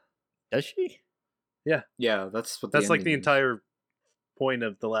 Nagisa? Does she? Yeah. Yeah, that's like the entire point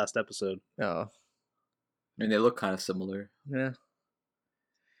of the last episode. Oh. I mean, they look kind of similar. Yeah.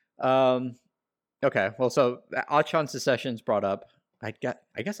 Okay, well, so Achan's secession's brought up. I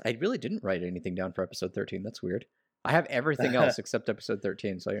guess I really didn't write anything down for episode 13. That's weird. I have everything else except episode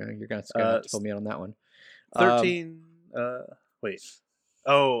 13, so you're gonna have to fill me in on that one. 13. Wait.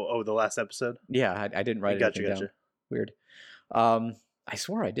 Oh, the last episode. Yeah, I didn't write anything down. Weird. I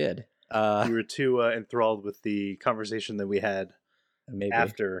swore I did. You were too enthralled with the conversation that we had maybe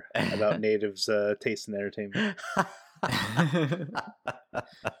after about natives' taste in entertainment.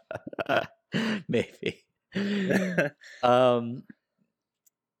 Maybe.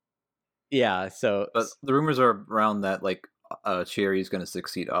 Yeah, so but the rumors are around that like Cherry's going to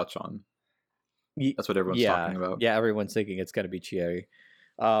succeed Achan. That's what everyone's talking about. Yeah, everyone's thinking it's going to be Cherry.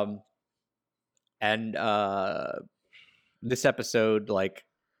 And this episode, like,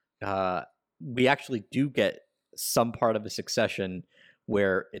 we actually do get some part of a succession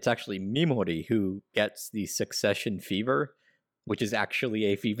where it's actually Mimori who gets the succession fever, which is actually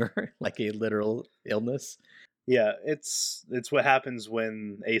a fever, like a literal illness. Yeah, it's what happens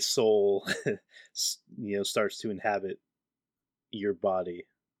when a soul, starts to inhabit your body.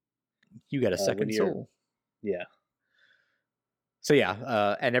 You got a second soul. Yeah. So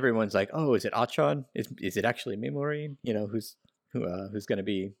yeah, and everyone's like, "Oh, is it Achan? Is it actually Mimori? Who's going to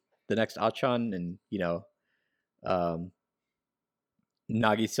be the next Achan?" And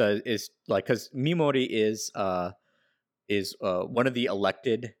Nagisa is like, because Mimori is one of the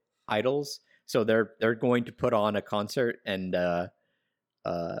elected idols. So they're going to put on a concert, and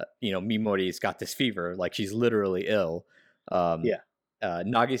Mimori's got this fever, like she's literally ill.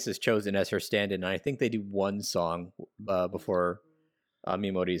 Nagisa's chosen as her stand-in, and I think they do one song before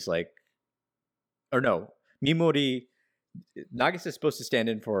Mimori's like, or no, Nagisa's supposed to stand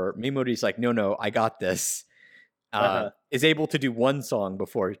in for Mimori's like, no, I got this. Is able to do one song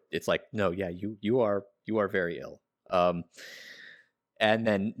before it's like, no, yeah, you are very ill. And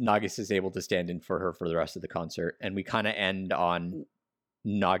then Nagisa is able to stand in for her for the rest of the concert. And we kind of end on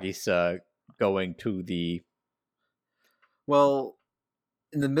Nagisa going to the... Well,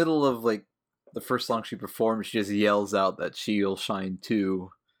 in the middle of like the first song she performed, she just yells out that she'll shine too.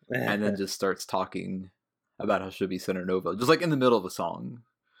 And then just starts talking about how she'll be Center Nova. Just like in the middle of a song.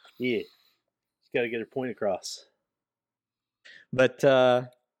 Yeah. She's got to get her point across. But so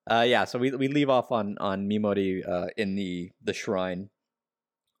we leave off on Mimori in the shrine.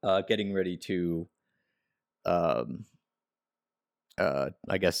 Getting ready to, I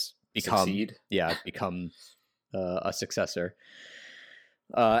guess, become a successor.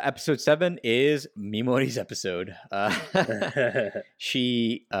 Episode 7 is Mimori's episode.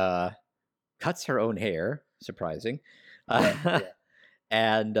 She cuts her own hair, surprising,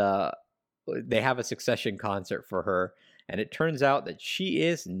 and they have a succession concert for her. And it turns out that she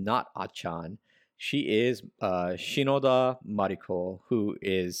is not Achan. She is Shinoda Mariko, who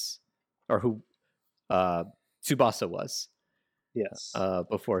Tsubasa was. Yes.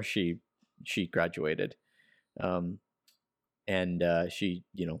 Before she graduated, and she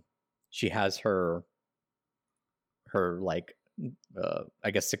has her like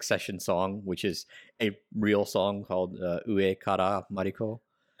I guess succession song, which is a real song called Ue Kara Mariko.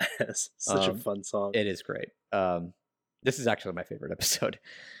 Such a fun song. It is great. This is actually my favorite episode.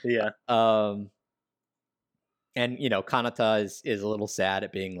 Yeah. And Kanata is a little sad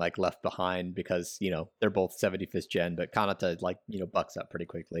at being like left behind because they're both 75th gen, but Kanata like bucks up pretty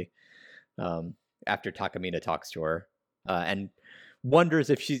quickly after Takamina talks to her and wonders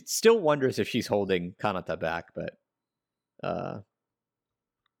if she's holding Kanata back, but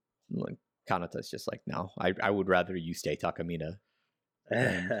Kanata's just like, no, I would rather you stay, Takamina.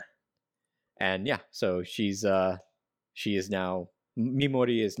 And yeah, so she is now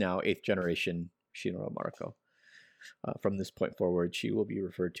Mimori is now 8th generation Shinra Mariko. From this point forward, she will be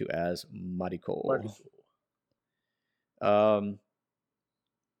referred to as Mariko.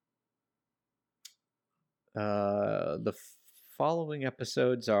 The following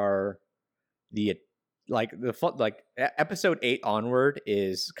episodes are episode 8 onward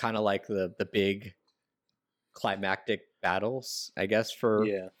is kind of like the big climactic battles, I guess, for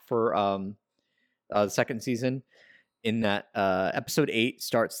the second season. In that episode 8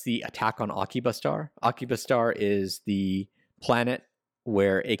 starts the attack on Akiba Star. Akiba Star is the planet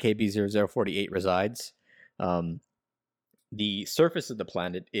where AKB-0048 resides. The surface of the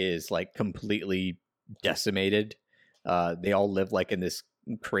planet is like completely decimated. They all live like in this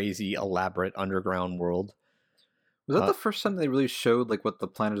crazy elaborate underground world. Was that the first time they really showed like what the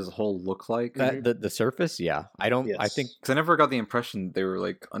planet as a whole looked like? The surface, yeah. I think because I never got the impression they were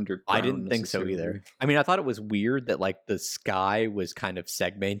like underground. I didn't think so either. I mean, I thought it was weird that like the sky was kind of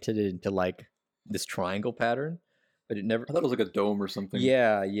segmented into like this triangle pattern, but it never. I thought it was like a dome or something.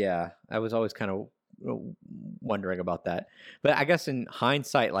 Yeah. I was always kind of wondering about that, but I guess in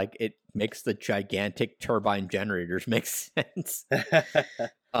hindsight, like it makes the gigantic turbine generators make sense.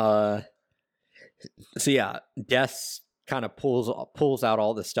 So yeah, Des kind of pulls out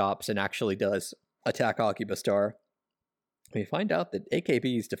all the stops and actually does attack Akiba Star. We find out that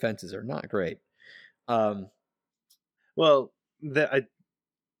AKB's defenses are not great. Well, that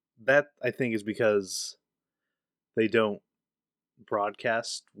I think is because they don't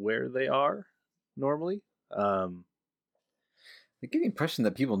broadcast where they are normally. I get the impression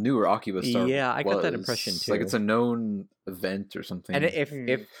that people knew where Akiba Star Yeah, I got that impression too. Like it's a known event or something. And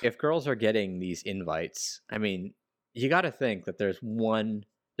if girls are getting these invites, I mean, you got to think that there's one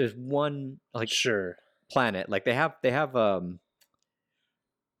like planet. Like they have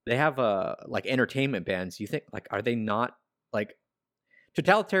like entertainment bans. You think like are they not like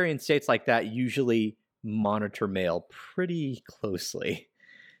totalitarian states like that usually monitor mail pretty closely.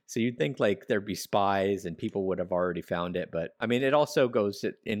 So you'd think like there'd be spies and people would have already found it. But I mean, it also goes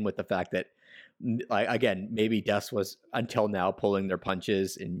in with the fact that, like, again, maybe Des was until now pulling their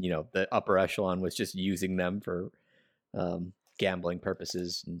punches and, you know, the upper echelon was just using them for gambling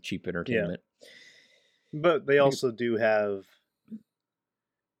purposes and cheap entertainment. Yeah. But they also do have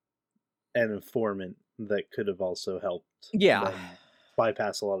an informant that could have also helped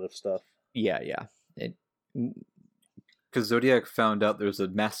bypass a lot of stuff. Yeah. Because Zodiac found out there's a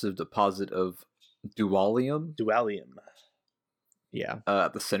massive deposit of dualium. Yeah.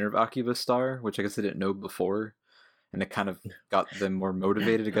 At the center of Akiba Star, which I guess they didn't know before. And it kind of got them more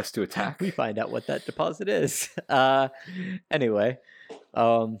motivated, I guess, to attack. We find out what that deposit is. Anyway.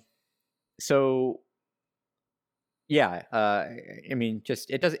 So, yeah. I mean, just,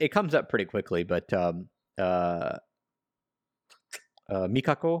 it comes up pretty quickly, but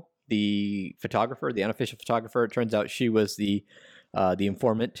Mikako, the photographer, the unofficial photographer, it turns out she was the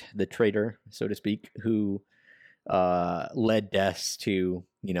informant, the traitor, so to speak, who led Des to,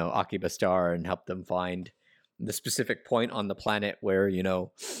 you know, Akiba Star and helped them find the specific point on the planet where, you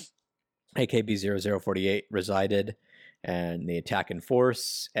know, AKB-0048 resided and the attack in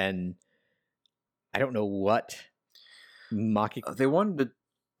force. And I don't know what Makiko... They wanted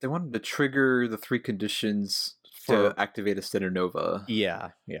to trigger the 3 conditions to activate a Centernova. Yeah.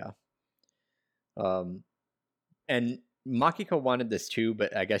 And Makiko wanted this too,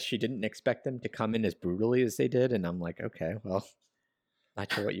 but I guess she didn't expect them to come in as brutally as they did. And I'm like, okay, well,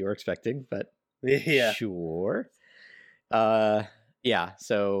 not sure what you were expecting, but yeah, sure. Yeah.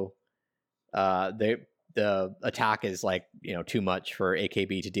 So, the attack is like, you know, too much for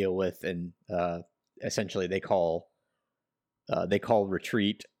AKB to deal with. And, essentially they call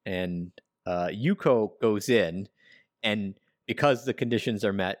retreat, and, Yuko goes in, and because the conditions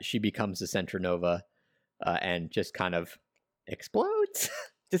are met, she becomes the Centernova, and just kind of explodes,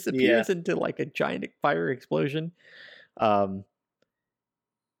 disappears into like a giant fire explosion. And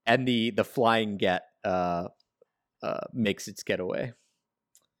the flying get makes its getaway.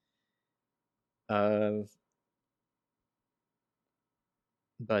 Oh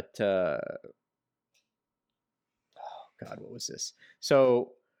God, what was this?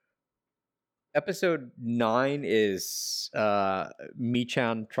 So episode 9 is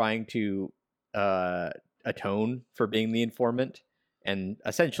Michan trying to atone for being the informant, and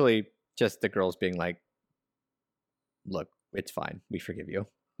essentially just the girls being like, look, it's fine, we forgive you.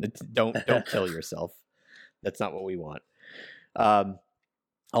 Don't kill yourself. That's not what we want.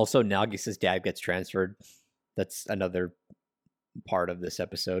 Also, Nagisa's dad gets transferred. That's another part of this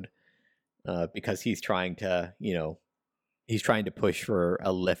episode, because he's trying to, you know, he's trying to push for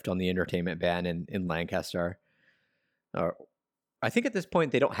a lift on the entertainment ban in Lancaster, I think at this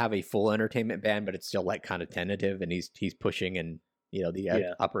point they don't have a full entertainment ban, but it's still like kind of tentative, and he's pushing, and you know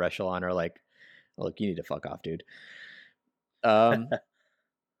the upper echelon are like, look, you need to fuck off, dude.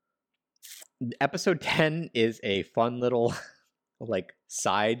 Episode 10 is a fun little like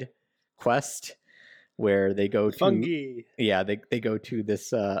side quest where they go to fungi. Yeah, they go to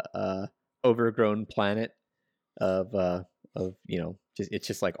this overgrown planet of you know, it's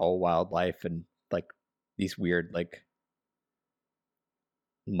just like all wildlife and like these weird like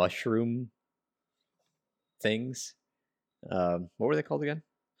mushroom things. What were they called again?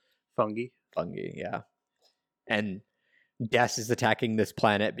 Fungi, yeah. And Des is attacking this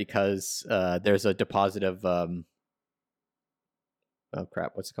planet because there's a deposit of oh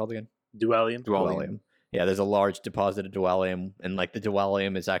crap, what's it called again? Dualium. Yeah, there's a large deposit of dualium, and like the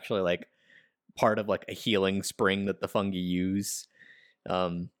dualium is actually like part of like a healing spring that the fungi use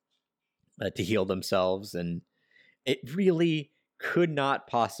to heal themselves, and it really could not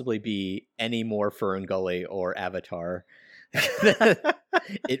possibly be any more Ferngully or Avatar.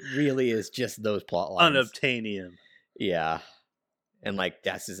 It really is just those plot lines. Unobtainium. Yeah. And like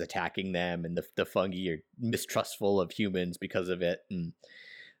Des is attacking them, and the fungi are mistrustful of humans because of it, and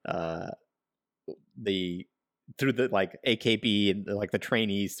through the like AKB and like the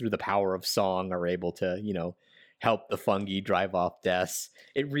trainees through the power of song are able to, you know, help the fungi drive off Des.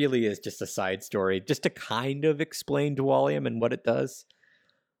 It really is just a side story just to kind of explain dualium and what it does.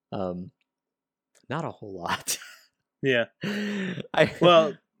 Not a whole lot. Yeah.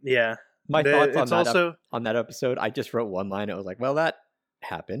 Yeah. My thoughts on that episode, I just wrote one line. It was like, well, that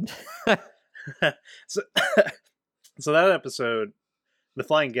happened. So that episode, the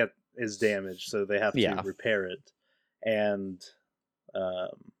Flying Get is damaged, so they have to repair it. And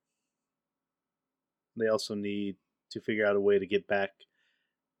they also need to figure out a way to get back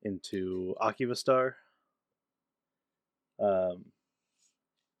into Akivastar.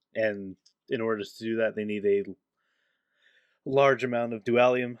 And in order to do that, they need a large amount of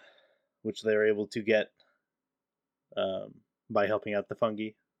dualium, which they're able to get by helping out the fungi.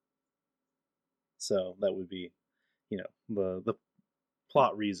 So that would be, you know, the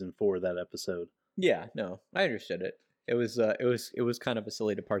plot reason for that episode. Yeah, no, I understood it. It was kind of a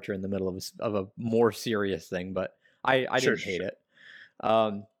silly departure in the middle of a more serious thing, but I didn't hate it.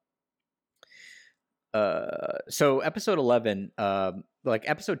 So episode 11, like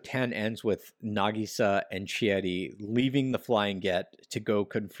episode 10 ends with Nagisa and Chieti leaving the Flying Get to go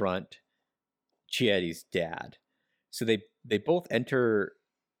confront Chieti's dad. So they both enter.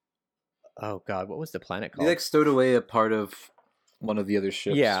 Oh God, what was the planet called? They like stowed away a part of one of the other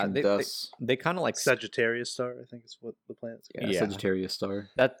ships. Yeah, from they kind of like Sagittarius Star, I think is what the planet's called. Yeah, Sagittarius Star.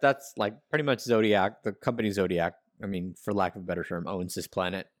 That's like pretty much Zodiac. The company Zodiac, I mean, for lack of a better term, owns this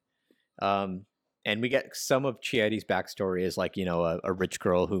planet. And we get some of Chieti's backstory as like, you know, a rich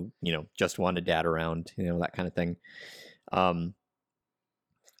girl who, you know, just wanted dad around, you know, that kind of thing.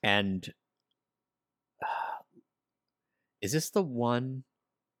 And is this the one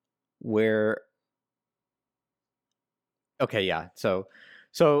where? Okay, yeah. So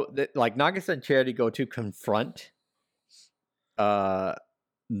like Nagisa and Chieti go to confront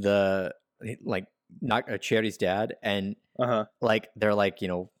Chieti's dad, and like they're like, you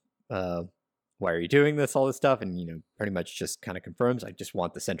know, why are you doing this, all this stuff, and you know, pretty much just kind of confirms, I just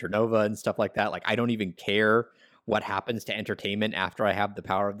want the Center Nova and stuff like that. Like I don't even care what happens to entertainment after I have the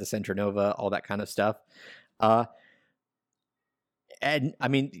power of the Center Nova, all that kind of stuff. And I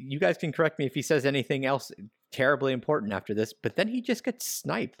mean, you guys can correct me if he says anything else terribly important after this, but then he just gets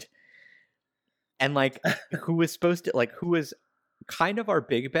sniped. And like, who was kind of our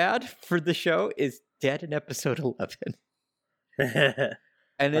big bad for the show is dead in episode 11.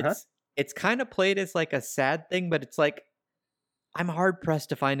 And it's kind of played as like a sad thing, but it's like, I'm hard pressed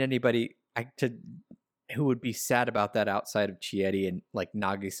to find anybody who would be sad about that outside of Chieti and like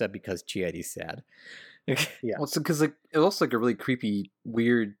Nagisa, because Chieti's sad. Yeah, well, because like it looks like a really creepy,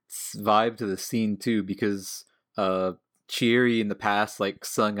 weird vibe to the scene too. Because Chieri in the past like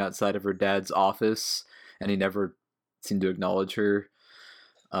sung outside of her dad's office, and he never seemed to acknowledge her.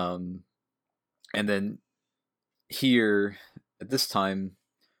 And then here at this time,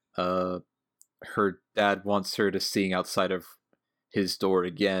 her dad wants her to sing outside of his door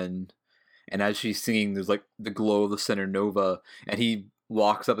again. And as she's singing, there's like the glow of the Center Nova, and he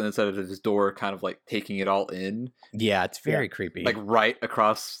walks up inside of his door, kind of like taking it all in. Yeah, it's very creepy. Like right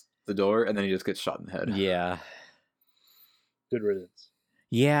across the door, and then he just gets shot in the head. Yeah. Good riddance.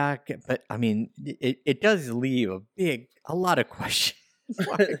 Yeah, but I mean, it does leave a lot of questions.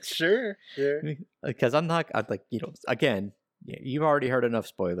 Sure. Because I'm like, you know, again, you've already heard enough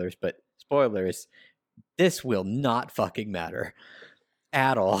spoilers, but spoilers, this will not fucking matter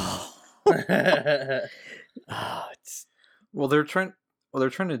at all. It's Well, they're trying. What they're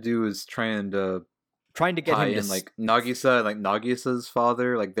trying to do is trying to get tie him in like Nagisa, like Nagisa's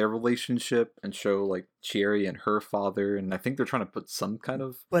father, like their relationship, and show like Chieri and her father. And I think they're trying to put some kind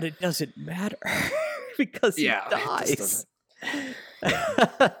of. but it doesn't matter because he Yeah, it dies. just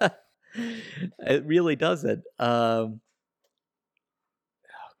It really doesn't. Oh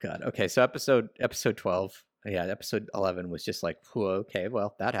god. Okay, so episode 12. Yeah, episode 11 was just like, okay,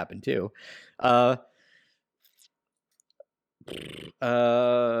 well, that happened too.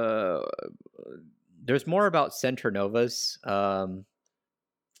 There's more about Centernovas.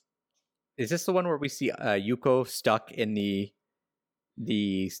 Is this the one where we see Yuko stuck in the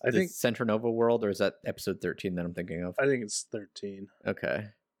Centernova world, or is that episode 13 that I'm thinking of? I think it's 13. Okay.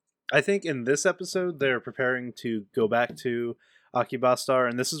 I think in this episode they're preparing to go back to Akibastar,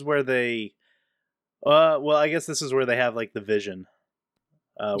 and this is where they well, I guess this is where they have like the vision.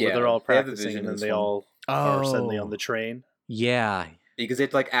 Where they're all practicing and then they all are suddenly on the train. Yeah. Because they have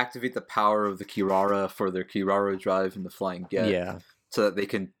to like activate the power of the Kirara for their Kirara drive and the flying get. Yeah. So that they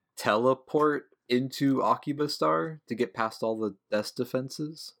can teleport into Akibastar to get past all the desk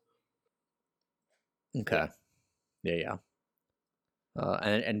defenses. Okay. Yeah.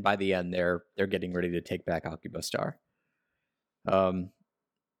 And by the end they're getting ready to take back Akibastar.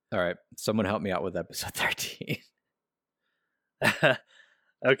 All right. Someone help me out with episode 13.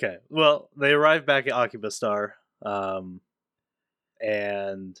 Okay. Well, they arrive back at Akibastar,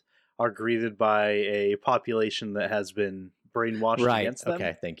 and are greeted by a population that has been brainwashed against them.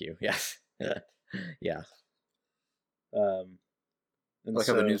 Okay, thank you. Yes. Yeah. And Like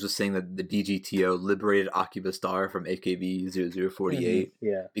how the news was saying that the DGTO liberated Akibastar from AKB 0048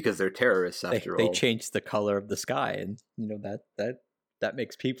 because they're terrorists after all. They changed the color of the sky, and that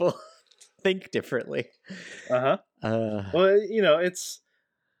makes people think differently. Well, it's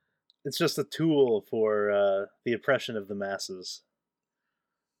just a tool for the oppression of the masses.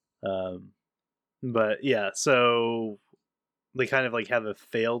 But yeah, so they kind of like have a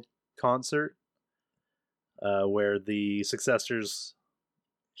failed concert where the successors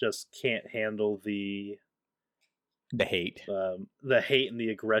just can't handle the hate, the hate and the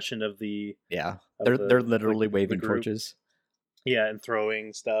aggression of the they're literally waving torches, and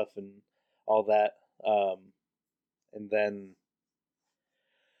throwing stuff and all that, and then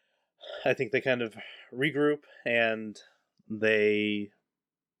I think they kind of regroup and they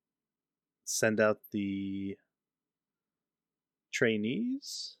send out the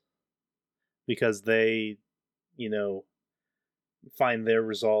trainees because they, find their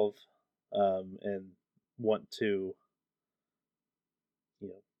resolve and want to,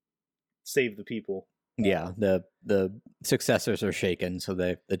 save the people. Yeah, the successors are shaken, so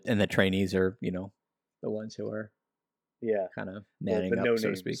and the trainees are, the ones who are kind of manning up, so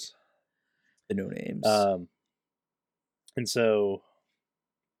to speak. The no names. And so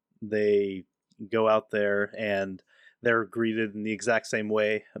they go out there and they're greeted in the exact same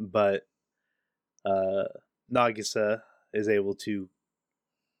way, but Nagisa is able to,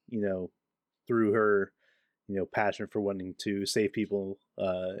 through her, passion for wanting to save people.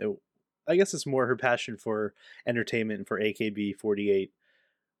 I guess it's more her passion for entertainment and for AKB48.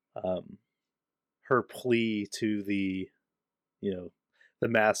 Her plea to the, the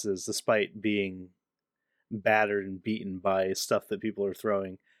masses, despite being battered and beaten by stuff that people are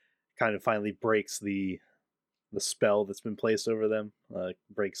throwing, kind of finally breaks the spell that's been placed over them.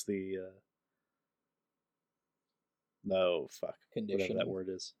 Breaks the conditioning. Whatever that word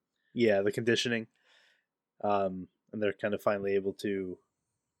is. Yeah, the conditioning. And they're kind of finally able to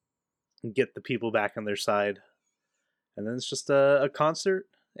get the people back on their side. And then it's just a concert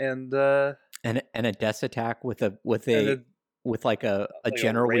and a death attack with a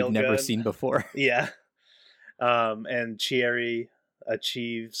general we've never seen before. Yeah. And Chieri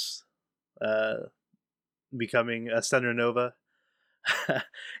achieves becoming a Centernova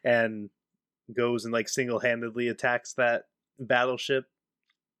and goes and single-handedly attacks that battleship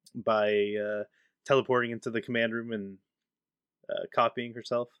by teleporting into the command room and copying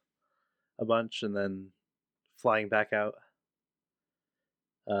herself a bunch and then flying back out.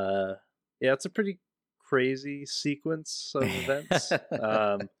 It's a pretty crazy sequence of events.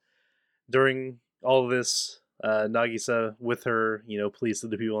 During all of this, Nagisa, with her, pleas to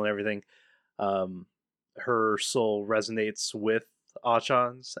the people and everything, her soul resonates with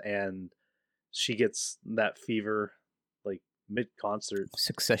Achan's, and she gets that fever mid-concert.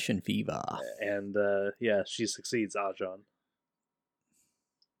 Succession fever. And she succeeds Achan.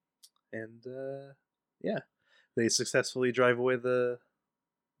 And they successfully drive away the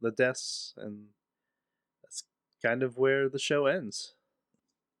deaths, and kind of where the show ends.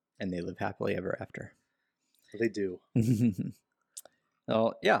 And they live happily ever after. They do.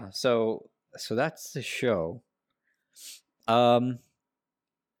 Well, yeah. So that's the show.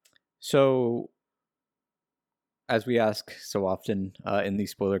 So as we ask so often in the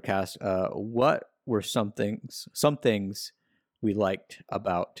spoiler cast, what were some things we liked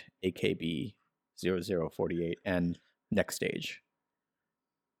about AKB 0048 and Next Stage?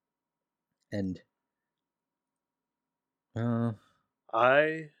 And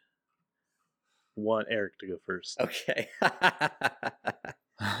I want Eric to go first. okay.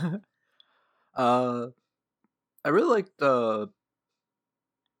 I really liked a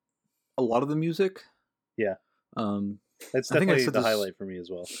lot of the music. Yeah. It's I think I definitely said the this- highlight for me as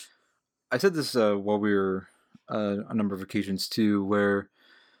well. I said this while we were a number of occasions too, where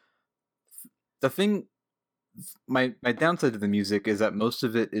the thing, my downside to the music is that most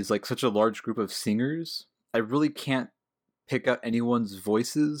of it is like such a large group of singers. I really can't pick out anyone's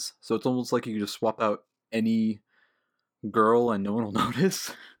voices, so it's almost like you could just swap out any girl and no one will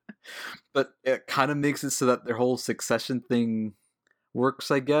notice. But it kind of makes it so that their whole succession thing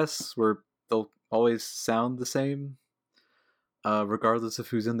works, I guess, where they'll always sound the same, regardless of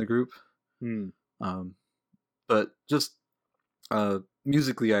who's in the group. But just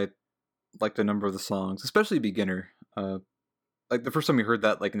musically, I liked a number of the songs, especially Beginner. Like the first time we heard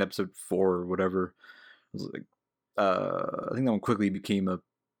that, like in episode 4 or whatever, it was like, I think that one quickly became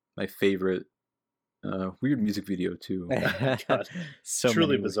my favorite weird music video too. God. So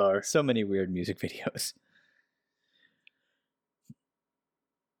Truly many, bizarre. So many weird music videos.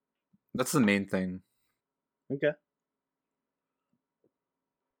 That's the main thing. Okay.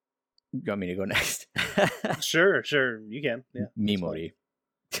 You want me to go next? Sure, you can. Yeah. Mimori.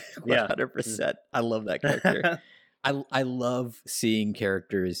 Yeah. 100%. I love that character. I love seeing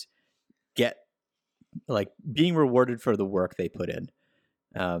characters get like being rewarded for the work they put in.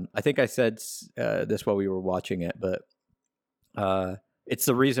 I think I said this while we were watching it, but it's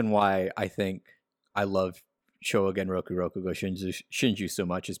the reason why I think I love Shougen Roku Rokugo Shinju so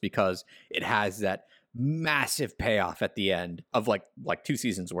much, is because it has that massive payoff at the end of like 2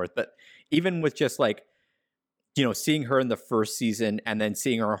 seasons worth. But even with just like, you know, seeing her in the first season and then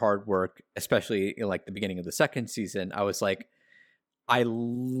seeing her hard work, especially in like the beginning of the second season, I was like, I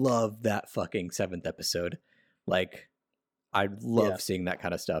love that fucking 7th episode. Like, I love seeing that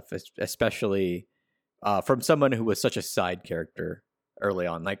kind of stuff, especially from someone who was such a side character early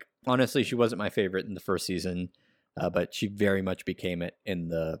on. Like, honestly, she wasn't my favorite in the first season, but she very much became it in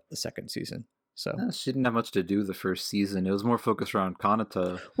the second season. So She didn't have much to do the first season. It was more focused around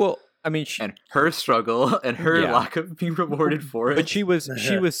Kanata. Well, I mean, and her struggle and her lack of being rewarded for it. But she was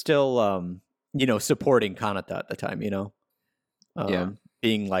still, you know, supporting Kanata at the time. You know,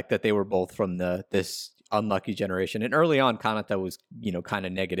 being like that they were both from this unlucky generation. And early on, Kanata was, you know, kind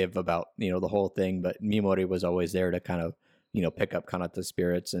of negative about, you know, the whole thing, but Mimori was always there to kind of, you know, pick up Kanata's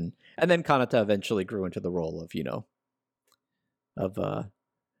spirits, and then Kanata eventually grew into the role of, you know, of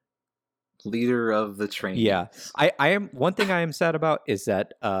leader of the train. Yeah. I am, one thing I am sad about is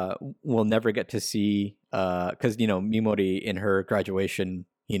that we'll never get to see because, you know, Mimori in her graduation,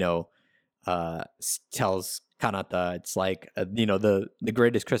 you know, tells Kanata, it's like, you know, the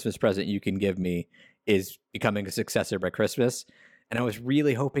greatest Christmas present you can give me is becoming a successor by Christmas. And I was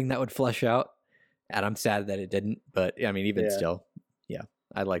really hoping that would flesh out, and I'm sad that it didn't. But I mean, even still, yeah,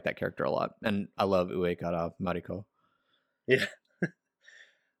 I like that character a lot, and I love Uekara Mariko. Yeah.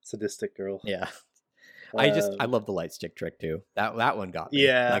 Sadistic girl. Yeah. I love the light stick trick too. That one got me.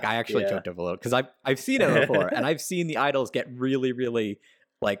 Yeah. Like I actually choked up a little because I've seen it before, and I've seen the idols get really, really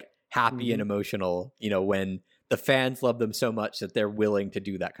like happy and emotional, you know, when the fans love them so much that they're willing to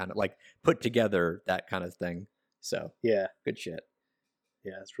do that kind of like put together that kind of thing. So yeah, good shit.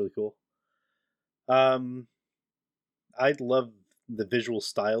 Yeah, it's really cool. I love the visual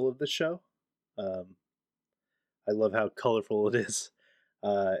style of this show. I love how colorful it is,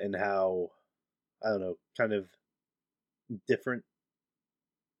 and how, I don't know, kind of different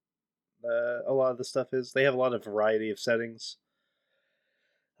a lot of the stuff is. They have a lot of variety of settings,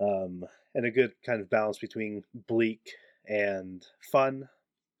 and a good kind of balance between bleak and fun,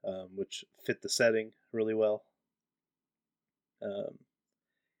 which fit the setting really well.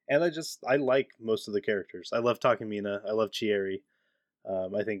 And I like most of the characters. I love Takamina. I love Chieri.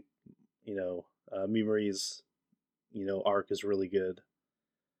 I think, you know, Mimori's, you know, arc is really good.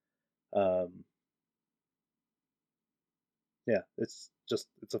 Yeah, it's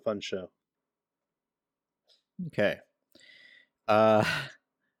a fun show. Okay.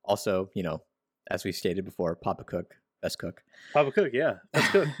 Also, you know, as we stated before, Papa Cook Best cook. Papa Cook, yeah.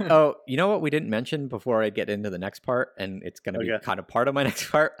 That's good. Oh, you know what we didn't mention before I get into the next part, and it's going to be kind of part of my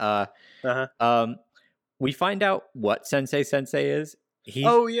next part. We find out what Sensei is.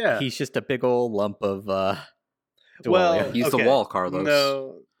 He's just a big old lump of. Well, he's the wall, Carlos.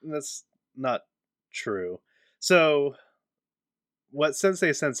 No, that's not true. So, what Sensei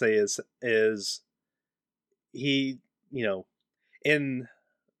is he, in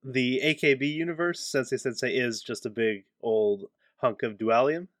the AKB universe, Sensei is just a big old hunk of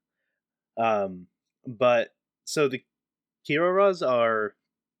dualium. But so the Kiroras are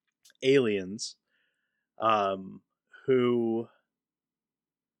aliens who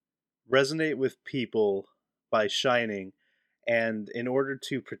resonate with people by shining, and in order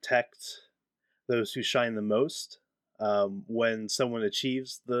to protect those who shine the most, when someone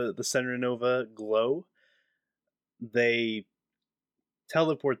achieves the Senra Nova glow, they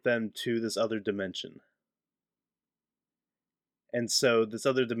teleport them to this other dimension. And so this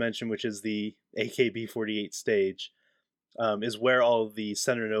other dimension, which is the AKB48 stage, is where all the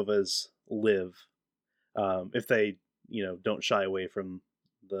Senra Novas live, if they, don't shy away from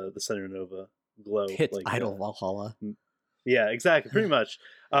the Senra Nova glow. It's Idol Valhalla. Yeah, exactly, pretty much.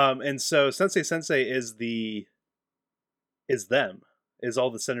 And so Sensei is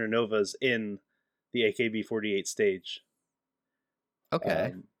all the Senra Novas in the AKB48 stage.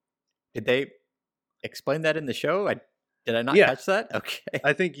 Okay. Did they explain that in the show? Did I not catch that? Okay.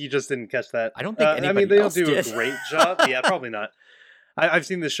 I think you just didn't catch that. I don't think anybody they else don't do did. a great job. Yeah, probably not. I've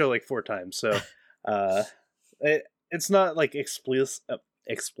seen this show like 4 times, so it's not like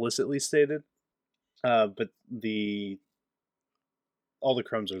explicitly stated, but all the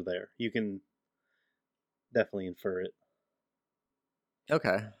crumbs are there. You can definitely infer it.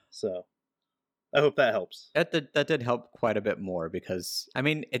 Okay. So I hope that helps. That did help quite a bit more, because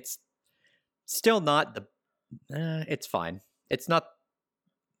it's still not the. It's fine. It's not.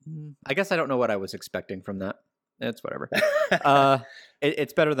 I guess I don't know what I was expecting from that. It's whatever.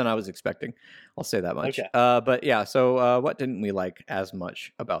 It's better than I was expecting. I'll say that much. Okay. But yeah. So what didn't we like as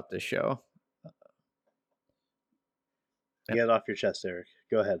much about this show? Get it off your chest, Eric.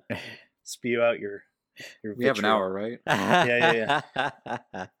 Go ahead. Spew out your. We have an hour, right? Yeah.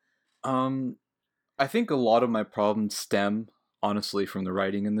 I think a lot of my problems stem, honestly, from the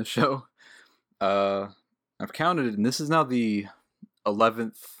writing in the show. I've counted it, and this is now the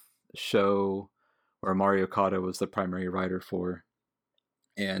 11th show where Mari Okada was the primary writer for.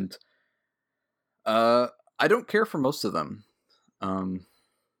 And I don't care for most of them. To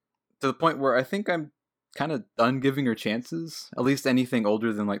the point where I think I'm kind of done giving her chances, at least anything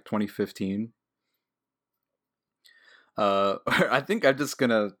older than like 2015. I think I'm just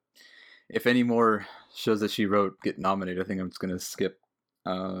gonna, if any more shows that she wrote get nominated, I think I'm just gonna skip,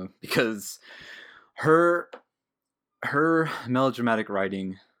 because her melodramatic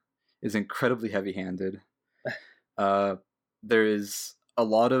writing is incredibly heavy-handed. There is a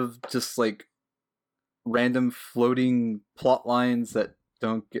lot of just like random floating plot lines that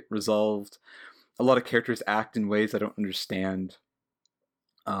don't get resolved. A lot of characters act in ways I don't understand.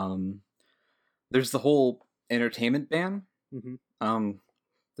 There's the whole entertainment ban. Mm-hmm.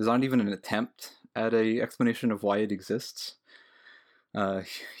 There's not even an attempt at a explanation of why it exists.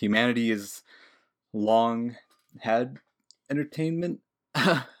 Humanity has long had entertainment,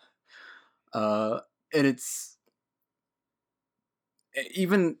 and it's,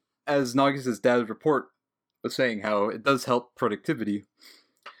 even as Nagis's dad's report was saying, how it does help productivity.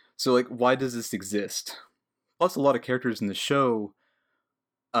 So like, why does this exist? Plus, a lot of characters in the show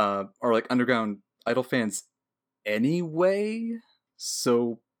are like underground Idol fans anyway,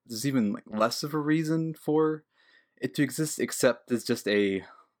 so there's even like less of a reason for it to exist, except as just a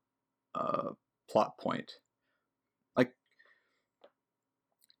plot point. Like,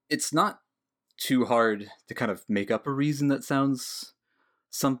 it's not too hard to kind of make up a reason that sounds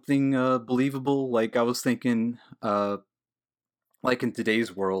something believable. Like, I was thinking, like in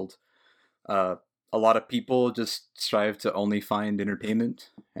today's world, a lot of people just strive to only find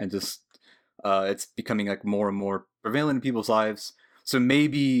entertainment, and just it's becoming like more and more prevalent in people's lives. So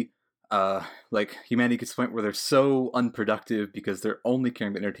maybe like humanity gets to the point where they're so unproductive because they're only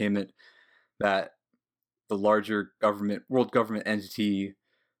caring about entertainment that the larger world government entity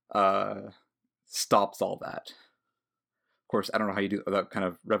stops all that. Of course, I don't know how you do that kind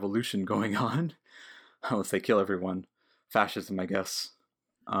of revolution going on unless they kill everyone. Fascism, I guess.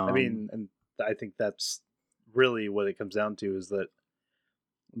 I mean, and I think that's really what it comes down to, is that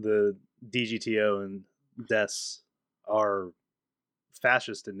the DGTO and DES are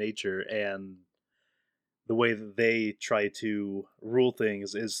fascist in nature, and the way that they try to rule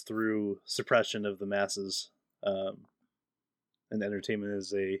things is through suppression of the masses. and entertainment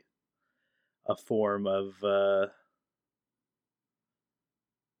is a form of I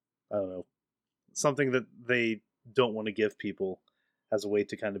don't know, something that they don't want to give people as a way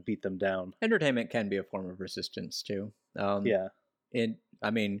to kind of beat them down. Entertainment can be a form of resistance too. Yeah.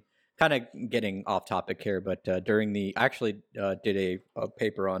 I mean, kind of getting off topic here, but during I actually did a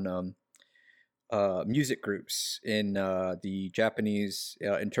paper on music groups in the Japanese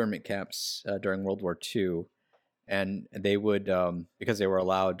internment camps during World War II. And they would, because they were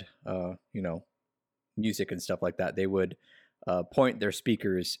allowed, music and stuff like that, they would point their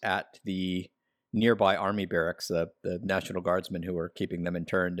speakers at the nearby army barracks, the National Guardsmen who were keeping them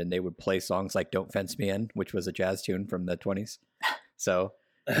interned, and they would play songs like "Don't Fence Me In," which was a jazz tune from the 20s. So,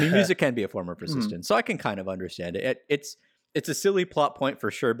 I mean, music can be a form of resistance. So I can kind of understand it. It's a silly plot point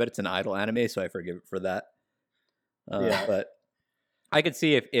for sure, but it's an idol anime, so I forgive it for that. Yeah, but I could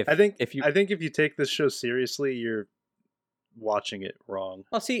see if I think if you take this show seriously, you're watching it wrong.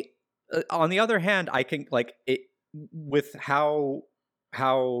 Well, see, on the other hand, I can like it with how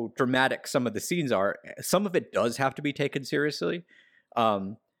dramatic some of the scenes are. Some of it does have to be taken seriously.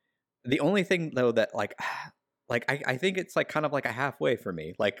 The only thing though that I think it's like kind of like a halfway for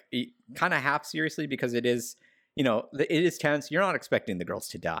me, like kind of half seriously, because it is, it is tense. You're not expecting the girls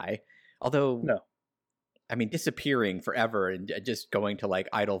to die, although no. I mean, disappearing forever and just going to like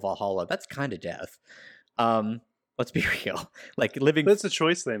Idol Valhalla, that's kind of death. Let's be real. Like living. That's a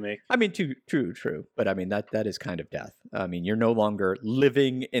choice they make. I mean, true. But I mean, that is kind of death. I mean, you're no longer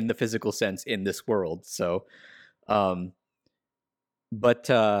living in the physical sense in this world. So,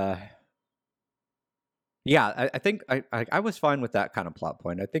 yeah, I think I was fine with that kind of plot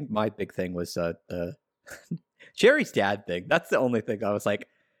point. I think my big thing was the Jerry's dad thing. That's the only thing I was like,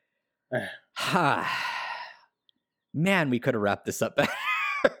 man, we could have wrapped this up better.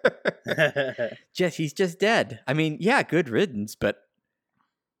 He's just dead. I mean, yeah, good riddance, but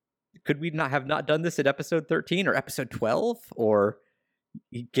could we not have done this at episode 13 or episode 12, or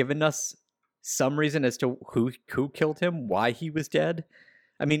given us some reason as to who killed him, why he was dead?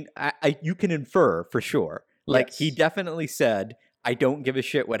 I mean, you can infer for sure. Like, yes. He definitely said, I don't give a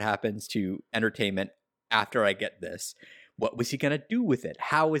shit what happens to entertainment after I get this. What was he going to do with it?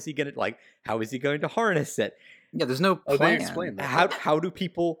 How is he going to harness it? Yeah, there's no plan. They explain that. How do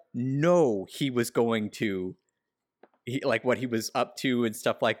people know he was going to, like what he was up to and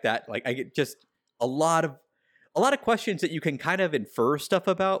stuff like that? Like, I get just a lot of questions that you can kind of infer stuff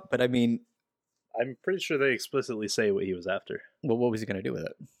about. But I mean, I'm pretty sure they explicitly say what he was after. Well, what was he going to do with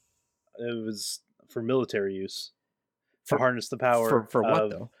it? It was for military use, to harness the power. For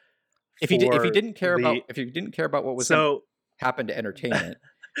what though? If he didn't care about what was happened to entertainment.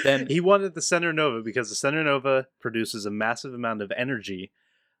 Then he wanted the Center Nova because the Center Nova produces a massive amount of energy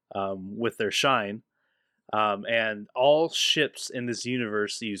with their shine. And all ships in this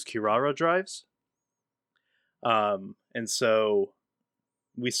universe use Kirara drives. And so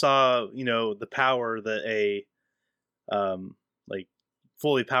we saw, the power that a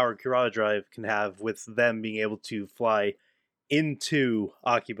fully powered Kirara drive can have, with them being able to fly into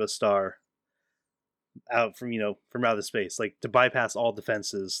Akiba Star out from outer space, like to bypass all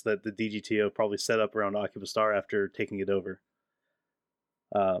defenses that the DGTO probably set up around Akiba Star after taking it over.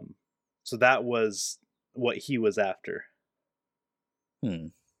 So that was what he was after. Okay,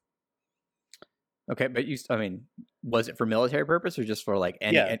 but was it for military purpose or just for like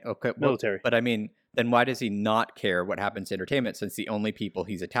any? Yeah, okay, military. But I mean, then why does he not care what happens to entertainment, since the only people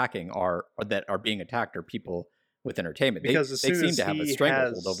he's attacking are being attacked are people with entertainment? Because they seem to have a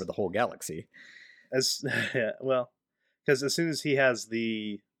stranglehold over the whole galaxy. Because as soon as he has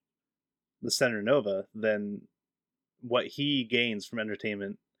the Center Nova, then what he gains from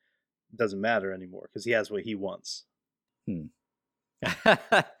entertainment doesn't matter anymore, because he has what he wants.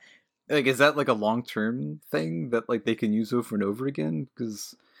 Like, is that like a long-term thing that like they can use over and over again?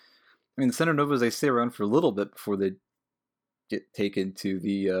 Because I mean, the Center Novas, they stay around for a little bit before they get taken to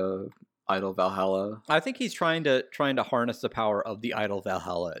the Idol Valhalla. I think he's trying to harness the power of the Idol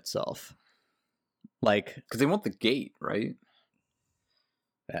Valhalla itself. Like, because they want the gate, right?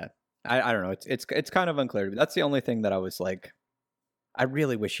 Yeah, I don't know. It's kind of unclear to me. That's the only thing that I was like, I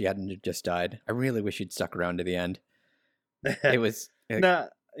really wish he hadn't just died. I really wish he'd stuck around to the end. It was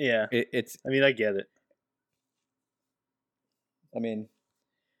yeah. It's. I mean, I get it. I mean,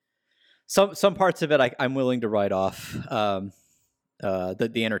 some parts of it I'm willing to write off. The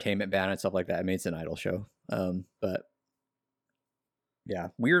entertainment ban and stuff like that. I mean, it's an idol show. But. Yeah,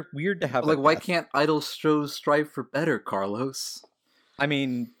 weird to have. Like, why can't idol shows strive for better, Carlos? I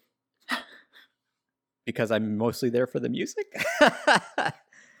mean, because I'm mostly there for the music.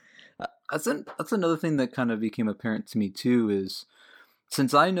 That's another thing that kind of became apparent to me too, is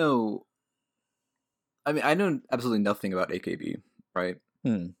since I know absolutely nothing about AKB, right?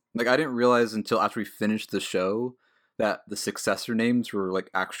 Like I didn't realize until after we finished the show that the successor names were like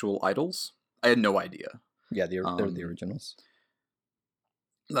actual idols. I had no idea. Yeah, they're the originals.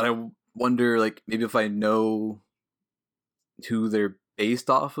 That I wonder, like, maybe if I know who they're based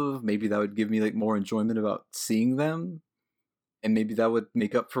off of, maybe that would give me like more enjoyment about seeing them, and maybe that would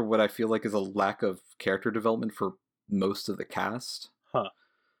make up for what I feel like is a lack of character development for most of the cast. Huh.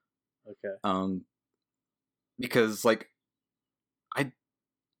 Okay. Because like I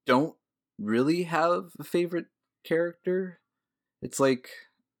don't really have a favorite character. It's like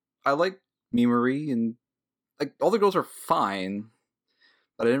I like Mimori, and like all the girls are fine,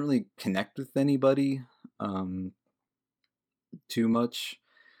 but I didn't really connect with anybody too much.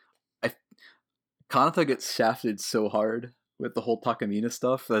 Kanata gets shafted so hard with the whole Takamina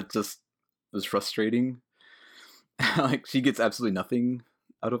stuff that just was frustrating. Like she gets absolutely nothing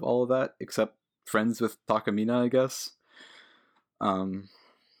out of all of that except friends with Takamina, I guess.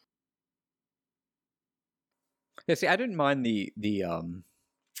 Yeah, see, I didn't mind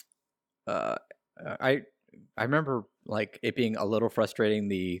I remember like it being a little frustrating,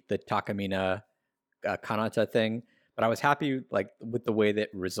 the Takamina Kanata thing, but I was happy like with the way that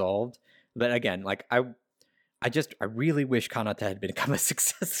resolved. But again, like I really wish Kanata had become a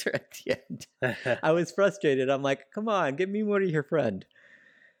successor at the end. I was frustrated. I'm like, come on, give me more of your friend.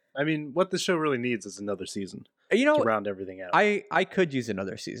 I mean, what the show really needs is another season. You know, to round everything out. I could use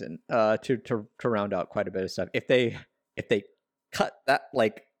another season to round out quite a bit of stuff. If they cut that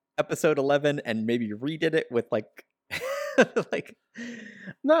like episode 11 and maybe redid it with like like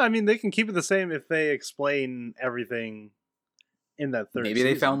no, I mean they can keep it the same if they explain everything in that third maybe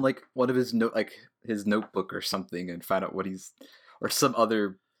season. They found like one of his his notebook or something and found out what he's, or some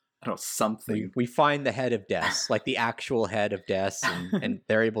other, I don't know, something. We find the head of Des, like the actual head of Des, and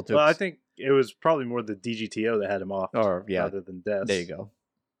they're able to well, I think it was probably more the DGTO that had him off, or yeah, rather than Des. There you go.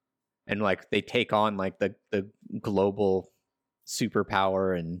 And like they take on like the global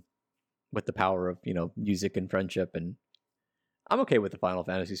superpower, and with the power of, you know, music and friendship, and I'm okay with the Final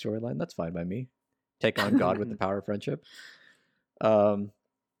Fantasy storyline. That's fine by me. Take on God with the power of friendship.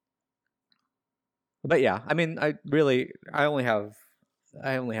 But yeah, I mean, I only have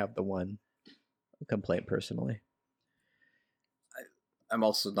the one complaint personally. I'm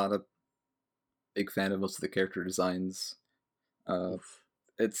also not a big fan of most of the character designs. I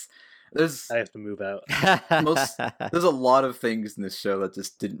have to move out. There's a lot of things in this show that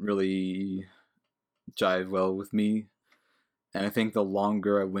just didn't really jive well with me, and I think the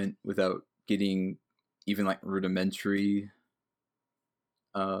longer I went without getting even like rudimentary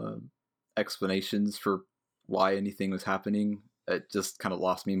explanations for why anything was happening, it just kind of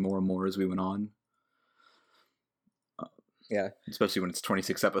lost me more and more as we went on. Yeah, especially when it's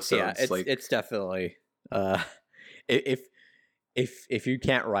 26 episodes. Yeah, it's definitely if you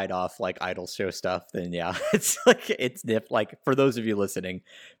can't write off like idol show stuff, then yeah, it's like for those of you listening,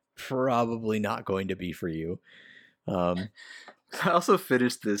 probably not going to be for you. I also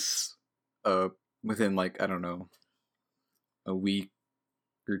finished this within like, I don't know, a week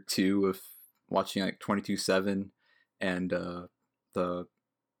or two of watching like 22/7 and the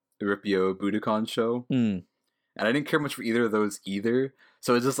Ripio Budokan show. And I didn't care much for either of those either.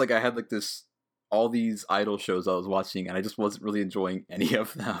 So it's just like I had like all these idol shows I was watching, and I just wasn't really enjoying any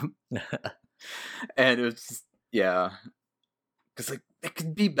of them. And it was just, yeah. Because like it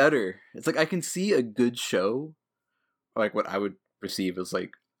could be better. It's like I can see a good show, like what I would perceive as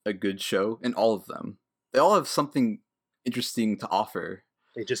like a good show in all of them. They all have something interesting to offer.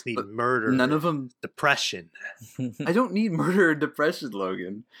 They just need murder. None of them depression. I don't need murder or depression,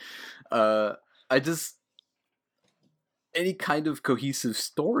 Logan. I just, any kind of cohesive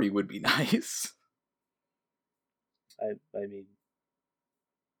story would be nice. I mean,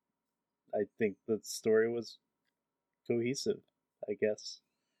 I think the story was cohesive, I guess.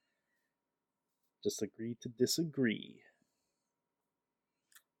 Just agree to disagree.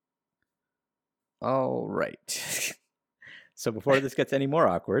 All right. So before this gets any more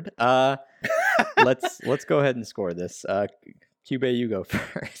awkward, let's go ahead and score this. Cube, you go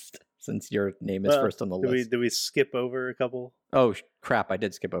first, since your name is first on the list. Did we skip over a couple? Oh crap! I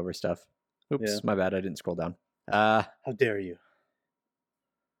did skip over stuff. Oops, my bad. I didn't scroll down. How dare you?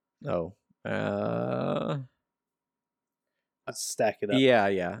 Oh. Let's stack it up.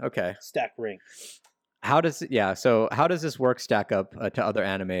 Yeah. Okay. Stack rank. So how does this work stack up to other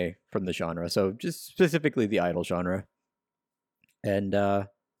anime from the genre? So just specifically the idol genre. And I'll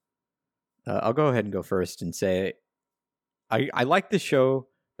go ahead and go first and say I like the show,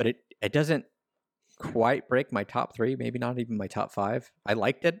 but it doesn't quite break my top 3, maybe not even my top 5. I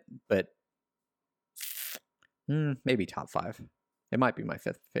liked it, but maybe top 5. It might be my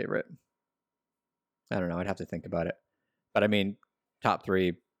 5th favorite. I don't know. I'd have to think about it. But I mean, top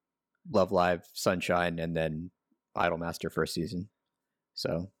 3, Love Live, Sunshine, and then Idolmaster first season.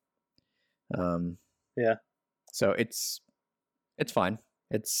 So, yeah. So it's fine.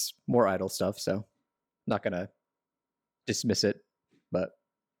 It's more Idol stuff, so I'm not gonna dismiss it. But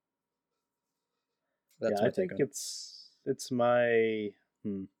that's I think it's my.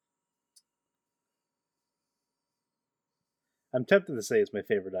 I'm tempted to say it's my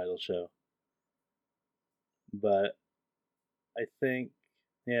favorite Idol show, but I think,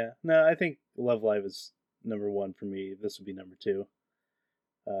 I think Love Live is number 1 for me. This would be number 2.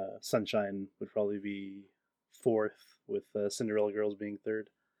 Sunshine would probably be 4th, with Cinderella Girls being 3rd.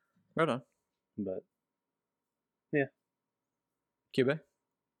 Right on. But yeah, Cube.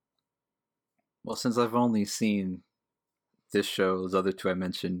 Well, since I've only seen this show, those other 2 I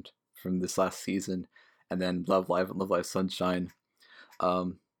mentioned from this last season, and then Love Live and Love Live Sunshine,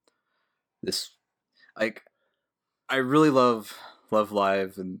 I really love Love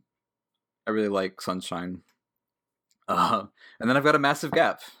Live, and I really like Sunshine. And then I've got a massive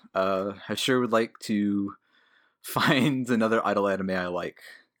gap. I sure would like to find another Idol anime I like,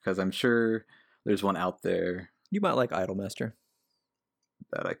 because I'm sure there's one out there. You might like Idolmaster.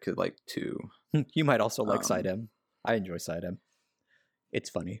 That I could like too. You might also like Side M. I enjoy Side M. It's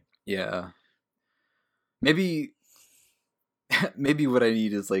funny. Yeah. Maybe what I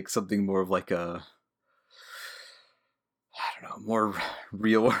need is like something more of like a, I don't know, more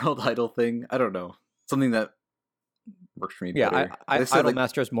real world Idol thing. I don't know. Something that works for me better.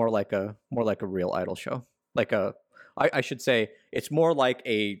 Idolmaster is more like a real Idol show. I should say it's more like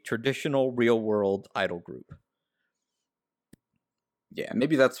a traditional real world Idol group. Yeah,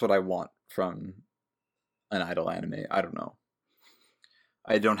 maybe that's what I want from an Idol anime. I don't know.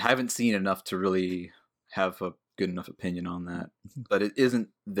 I haven't seen enough to really have a good enough opinion on that. But it isn't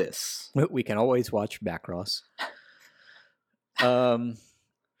this. We can always watch Macross.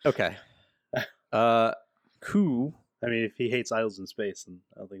 Okay. Who? I mean, if he hates Idols in Space, then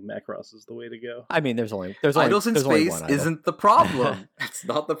I don't think Macross is the way to go. I mean, there's only Idols in Space one isn't the problem. It's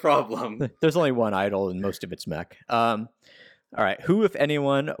not the problem. There's only one Idol, and most of it's mech. All right. Who, if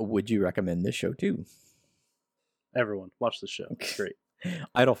anyone, would you recommend this show to? Everyone, watch the show. It's great.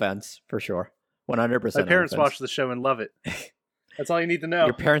 Idol fans, for sure. 100%. My parents watch the show and love it. That's all you need to know.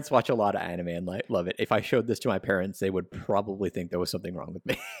 Your parents watch a lot of anime and love it. If I showed this to my parents, they would probably think there was something wrong with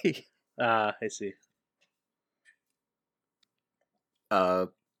me. I see. I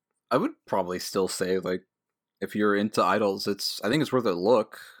would probably still say, like, if you're into Idols, I think it's worth a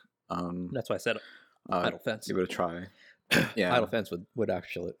look. That's why I said Idol fans. Give it a try. Yeah, Idol fans would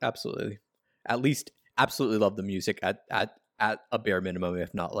actually absolutely love the music at a bare minimum,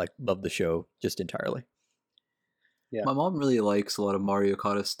 if not like love the show just entirely. Yeah. My mom really likes a lot of Mario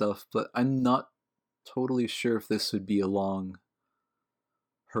Okada stuff, but I'm not totally sure if this would be along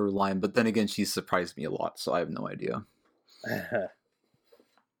her line. But then again, she's surprised me a lot, so I have no idea.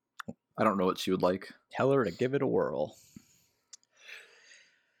 I don't know what she would like. Tell her to give it a whirl.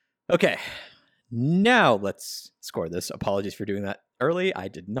 Okay. Now let's score this. Apologies for doing that early. I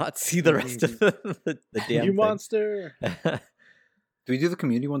did not see the rest of the damn You thing. monster. Do we do the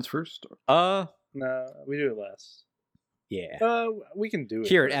community ones first? No, we do it last. Yeah. We can do it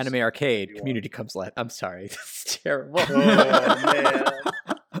here first, at Anime Arcade. Community comes last. I'm sorry. That's terrible. Oh man.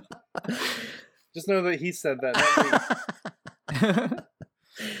 Just know that he said that.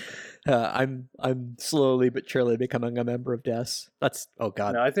 I'm slowly but surely becoming a member of DES. That's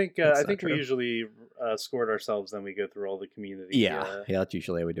god. No, I think we usually scored ourselves, then we go through all the community. Yeah, that's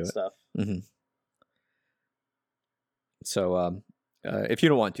usually how we do stuff. It. Mm-hmm. So, if you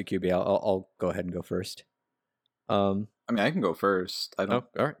don't want to, QB, I'll go ahead and go first. I mean, I can go first. I don't.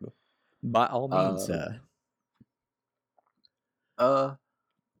 Oh, all right. By all means.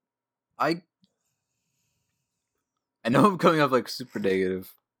 I know I'm coming off like super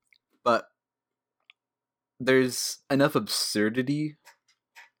negative, but there's enough absurdity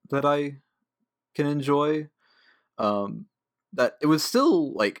that I can enjoy. That it was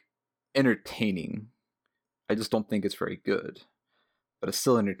still like entertaining. I just don't think it's very good, but it's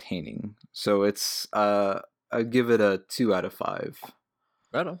still entertaining. So it's I'd give it a 2 out of 5.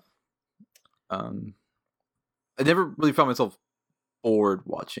 Right on. I never really found myself bored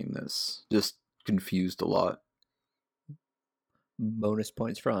watching this. Just confused a lot. Bonus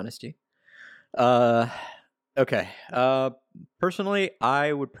points for honesty. Okay. Personally,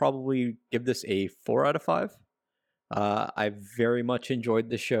 I would probably give this a 4 out of 5. I very much enjoyed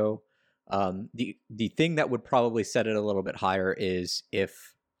the show. The thing that would probably set it a little bit higher is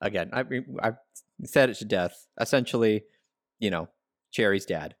if, again, I've said it to death, essentially, Cherry's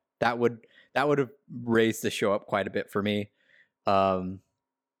dad. That would have raised the show up quite a bit for me. And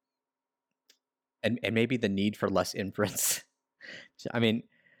maybe the need for less inference. I'm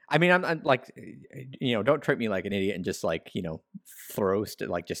like, don't treat me like an idiot and just like,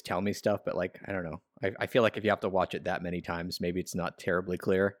 just tell me stuff. But like, I don't know. I feel like if you have to watch it that many times, maybe it's not terribly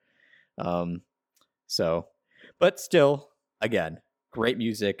clear. But still, again, great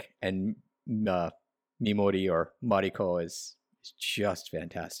music, and Mimori or Mariko is just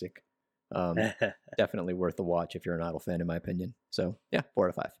fantastic. Definitely worth a watch if you're an Idol fan, in my opinion. So yeah, 4 out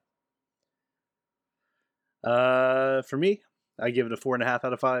of 5. For me, I give it a 4.5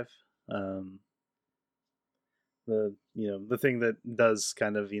 out of 5. The thing that does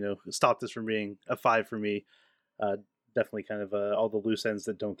kind of stop this from being a 5 for me, definitely kind of all the loose ends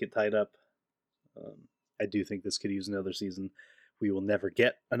that don't get tied up. I do think this could use another season. We will never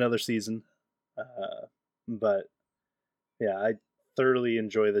get another season, but yeah, I thoroughly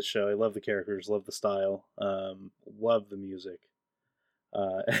enjoy this show. I love the characters, love the style, love the music,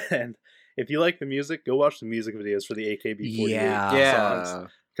 and if you like the music, go watch the music videos for the AKB48 songs,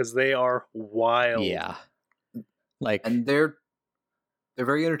 because they are wild. Yeah, and they're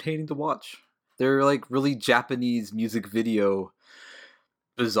very entertaining to watch. They're like really Japanese music video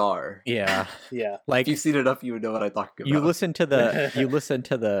bizarre. Yeah. Like, if you've seen enough, you would know what I'm talking about. You listen to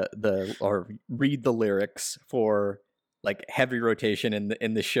the or read the lyrics for like heavy rotation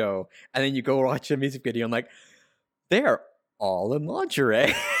in the show, and then you go watch the music video and like, they're all in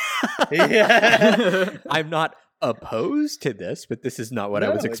lingerie. Yeah. I'm not opposed to this, but this is not what I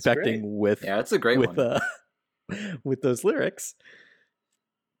was expecting with. Yeah, it's a great one. With those lyrics.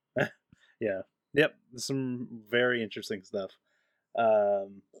 Yeah. Yep. Some very interesting stuff.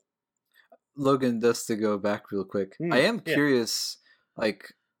 Logan, just to go back real quick, I am curious,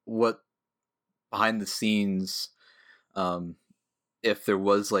 like, what behind the scenes, if there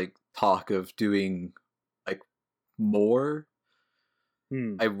was like talk of doing like more.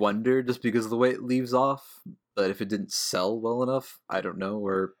 I wonder, just because of the way it leaves off, but if it didn't sell well enough, I don't know,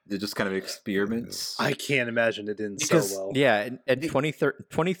 or it just kind of experiments. I can't imagine it didn't sell well. Yeah, in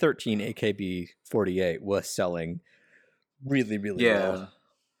 2013, AKB48 was selling really, really well.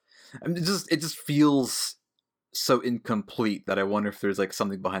 I mean, it just feels so incomplete that I wonder if there's like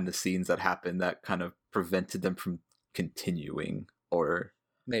something behind the scenes that happened that kind of prevented them from continuing, or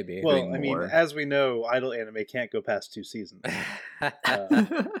maybe. Well, I mean, as we know, idol anime can't go past 2 seasons.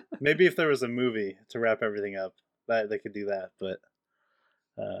 Maybe if there was a movie to wrap everything up, that they could do that. But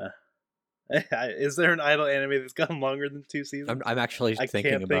is there an idol anime that's gone longer than 2 seasons? I'm actually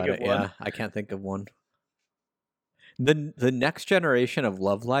thinking about it. Yeah, I can't think of one. The next generation of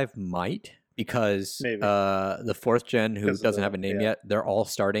Love Live might, because the 4th gen, who doesn't have a name yet, they're all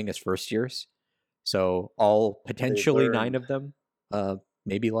starting as first years. So all potentially 9 of them,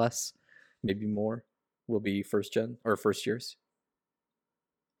 maybe less, maybe more, will be first gen or first years.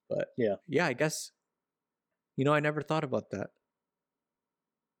 But yeah, I guess, I never thought about that.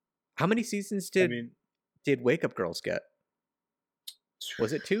 How many seasons did Wake Up Girls get?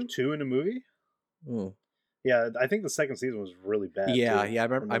 Was it 2? 2 in a movie? Oh. Yeah, I think the second season was really bad. Yeah, too, I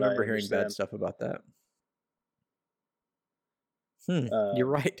remember hearing bad stuff about that. You're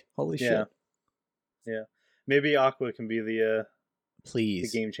right. Holy shit. Yeah. Maybe Aqua can be the the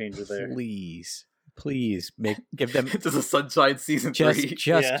game changer there. Please give them to the Sunshine season 3.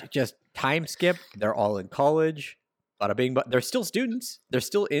 Just time skip. They're all in college. Bada bing, but they're still students. They're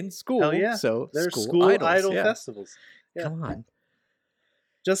still in school. Hell yeah. So they're school idol festivals. Yeah. Come on.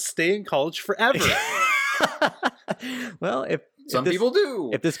 Just stay in college forever. Well, if people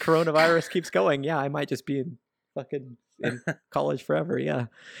do. If this coronavirus keeps going, I might just be in college forever. Yeah.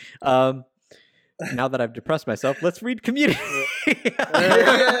 Now that I've depressed myself, let's read Community.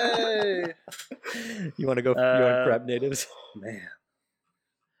 Yay! You want to go? You want to grab Natives? Man,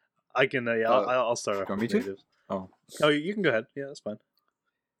 I can. I'll start off with Natives. Oh, you can go ahead. Yeah, that's fine.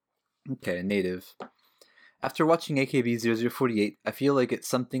 Okay, Native. After watching AKB 0048, I feel like it's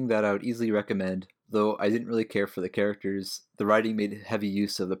something that I would easily recommend, though I didn't really care for the characters. The writing made heavy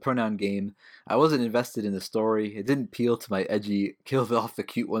use of the pronoun game. I wasn't invested in the story. It didn't appeal to my edgy, kill off the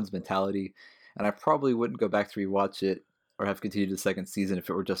cute ones mentality, and I probably wouldn't go back to rewatch it or have continued the second season if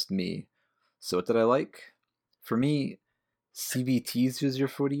it were just me. So what did I like? For me, CBT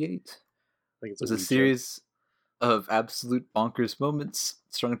 0048 was a series of absolute bonkers moments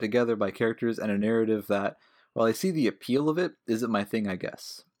strung together by characters and a narrative that, while I see the appeal of it, isn't my thing, I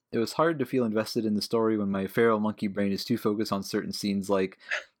guess. It was hard to feel invested in the story when my feral monkey brain is too focused on certain scenes like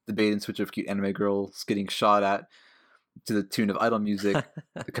the bait and switch of cute anime girls getting shot at to the tune of idol music,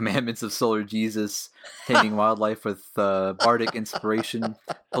 the commandments of Solar Jesus, taming wildlife with bardic inspiration,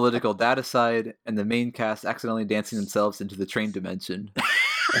 political data side, and the main cast accidentally dancing themselves into the train dimension.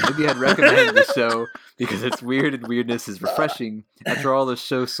 Maybe I'd recommend the show because its weird and weirdness is refreshing. After all, the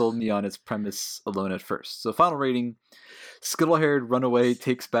show sold me on its premise alone at first. So final rating, skittle-haired runaway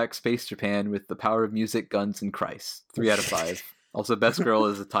takes back Space Japan with the power of music, guns, and Christ. 3 out of 5. Also, best girl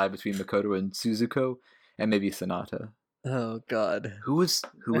is a tie between Makoto and Suzuko, and maybe Sonata. Oh God, who was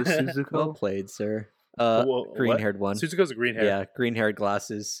Suzuko? Well played, sir. Well, green-haired one. Suzuko's a green hair. Yeah, green-haired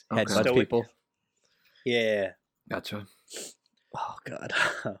glasses, head Okay. punch Stoic. people. Yeah. Gotcha. Oh God.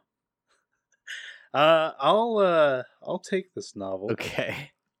 I'll take this novel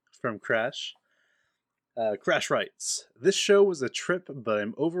Okay. from Crash. Crash writes, "This show was a trip, but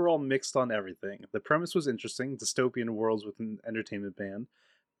I'm overall mixed on everything. The premise was interesting, dystopian worlds with an entertainment ban.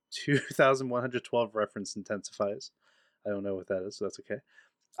 2112 reference intensifies. I don't know what that is, so that's okay.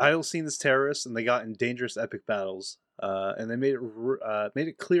 Idol seen as terrorists, and they got in dangerous epic battles. And they made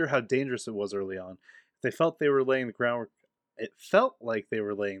it clear how dangerous it was early on. They felt they were laying the groundwork. It felt like they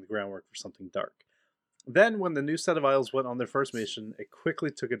were laying the groundwork for something dark. Then, when the new set of idols went on their first mission, it quickly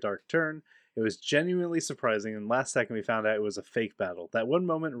took a dark turn. It was genuinely surprising, and last second we found out it was a fake battle. That one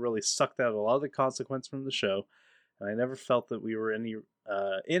moment really sucked out a lot of the consequence from the show, and I never felt that we were in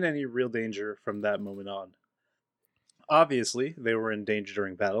any real danger from that moment on. Obviously, they were in danger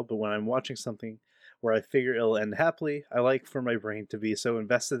during battle, but when I'm watching something where I figure it'll end happily, I like for my brain to be so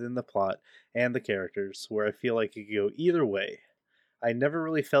invested in the plot and the characters, where I feel like it could go either way. I never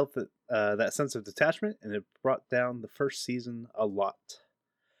really felt that sense of detachment, and it brought down the first season a lot.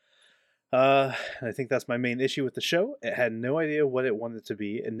 I think that's my main issue with the show. It had no idea what it wanted to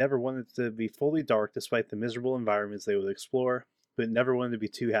be. It never wanted to be fully dark despite the miserable environments they would explore, but it never wanted to be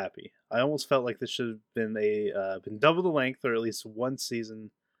too happy. I almost felt like this should have been been double the length, or at least one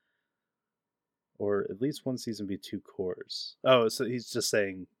season be 2 cores. Oh, so he's just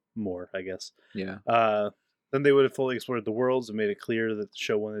saying more, I guess. Yeah. Then they would have fully explored the worlds and made it clear that the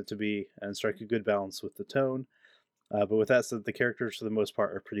show wanted to be and strike a good balance with the tone. But with that said, the characters for the most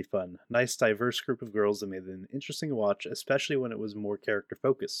part are pretty fun. Nice, diverse group of girls that made it an interesting watch, especially when it was more character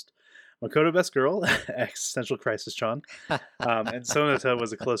focused. Makoto best girl, existential crisis Chan, and Sonata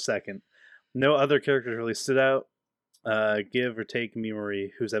was a close second. No other characters really stood out. Give or take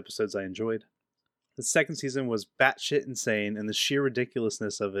Mimori, whose episodes I enjoyed. The second season was batshit insane, and the sheer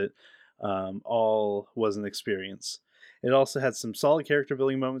ridiculousness of it all was an experience. It also had some solid character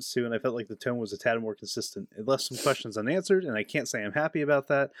building moments too, and I felt like the tone was a tad more consistent. It left some questions unanswered, and I can't say I'm happy about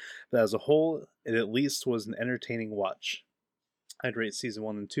that, but as a whole, it at least was an entertaining watch. I'd rate season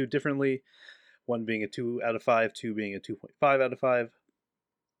 1 and 2 differently, 1 being a 2 out of 5, 2 being a 2.5 out of 5.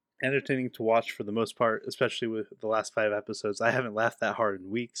 Entertaining to watch for the most part, especially with the last 5 episodes. I haven't laughed that hard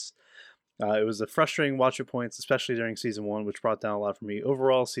in weeks. It was a frustrating watch at points, especially during season 1, which brought down a lot for me.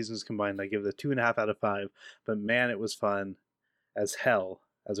 Overall, seasons combined, I give it a 2.5 out of 5. But man, it was fun as hell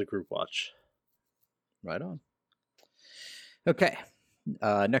as a group watch. Right on. Okay.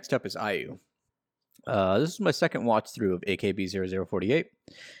 Next up is IU. This is my second watch through of AKB0048. It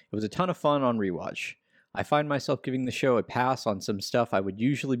was a ton of fun on rewatch. I find myself giving the show a pass on some stuff I would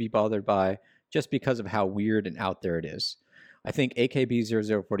usually be bothered by just because of how weird and out there it is. I think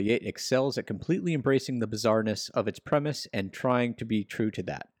AKB0048 excels at completely embracing the bizarreness of its premise and trying to be true to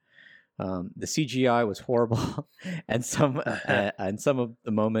that. The CGI was horrible, and some of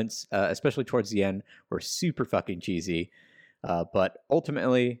the moments, especially towards the end, were super fucking cheesy. But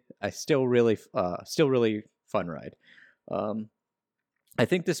ultimately, I still really fun ride. I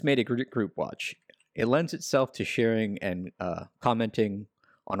think this made a great group watch. It lends itself to sharing and commenting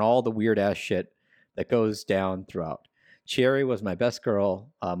on all the weird ass shit that goes down throughout. Cherry was my best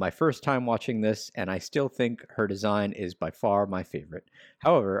girl, my first time watching this, and I still think her design is by far my favorite.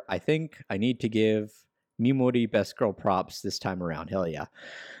 However, I think I need to give Mimori best girl props this time around. Hell yeah.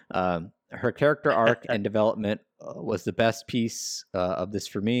 Her character arc and development was the best piece of this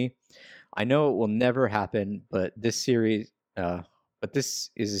for me. I know it will never happen, but this is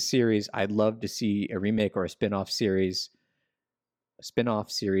a series I'd love to see a remake or a spin-off series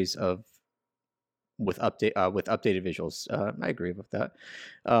of with updated visuals. I agree with that.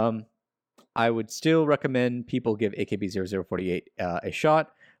 I would still recommend people give AKB0048 a shot.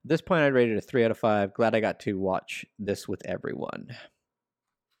 At this point, I'd rate it a 3 out of 5. Glad I got to watch this with everyone.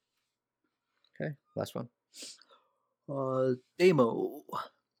 Okay, last one. Demo.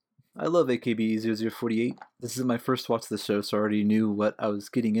 I love AKB0048. This is my first watch of the show, so I already knew what I was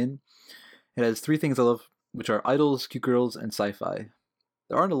getting in. It has 3 things I love, which are idols, cute girls, and sci-fi.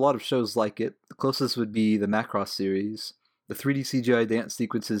 There aren't a lot of shows like it. The closest would be the Macross series. The 3D CGI dance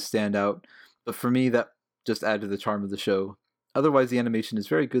sequences stand out, but for me that just added to the charm of the show. Otherwise, the animation is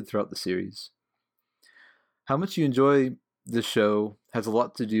very good throughout the series. How much you enjoy this show has a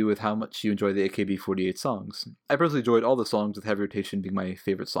lot to do with how much you enjoy the AKB48 songs. I personally enjoyed all the songs, with Heavy Rotation being my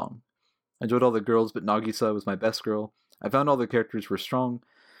favorite song. I enjoyed all the girls, but Nagisa was my best girl. I found all the characters were strong.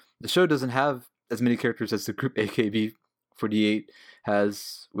 The show doesn't have as many characters as the group AKB48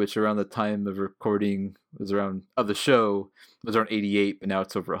 has, which around the time of recording of the show was around 88, but now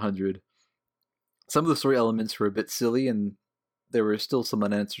it's over 100. Some of the story elements were a bit silly, and there were still some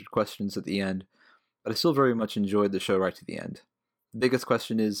unanswered questions at the end, but I still very much enjoyed the show right to the end. The biggest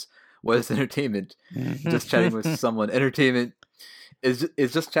question is, what is entertainment? Just chatting with someone. Entertainment is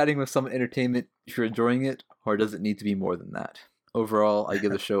just chatting with someone entertainment if you're enjoying it, or does it need to be more than that? Overall, I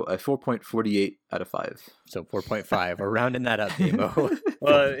give the show a 4.48 out of 5. So 4.5. We're rounding that up, Demo.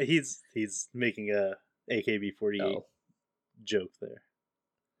 Well, he's making a AKB48 joke there.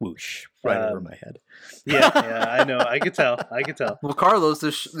 Whoosh! Right over my head. Yeah, I know. I could tell. Well, Carlos,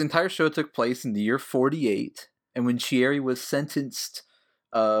 the entire show took place in the year 48, and when Chieri was sentenced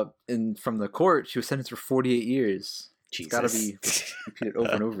from the court, she was sentenced for 48 years. Jesus. It's got to be repeated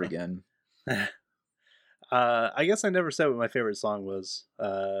over and over again. I guess I never said what my favorite song was.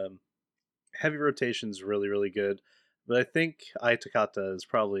 Heavy Rotation's really, really good, but I think Ai Takata is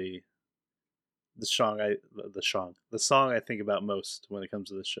probably the song I think about most when it comes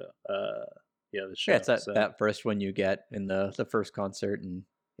to this show. The show. Yeah, it's that first one you get in the first concert, and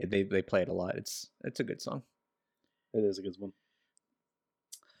they play it a lot. It's a good song. It is a good one.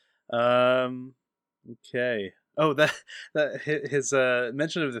 Okay. Oh, that his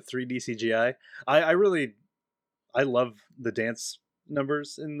mention of the 3D CGI. I love the dance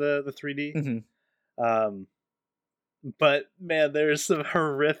numbers in the 3D. Mm-hmm. But man, there's some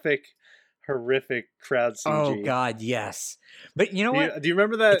horrific crowd CG. Oh God, yes. But you know what? Do you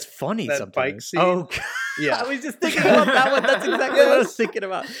remember that? It's funny that sometimes. bike scene? Oh God. Yeah. I was just thinking about that one. That's exactly what I was thinking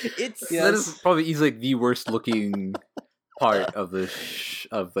about. That is probably easily the worst looking part of the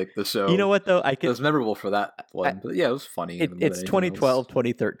show. You know what though? It was memorable for that one, but yeah, it was funny. It's 2012,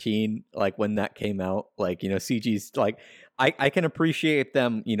 2013, like when that came out. Like, CG's like I can appreciate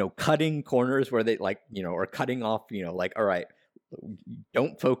them, cutting corners where they or cutting off, like, all right,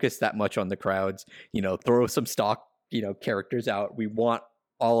 don't focus that much on the crowds. Throw some stock, characters out. We want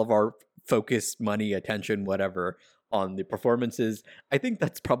all of our focus, money, attention, whatever, on the performances. I think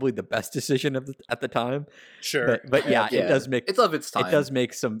that's probably the best decision at the time. Sure, but yeah, it does make it's of its time. It does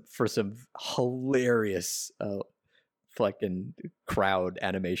make some hilarious fucking crowd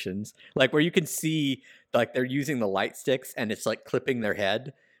animations, like where you can see like they're using the light sticks and it's like clipping their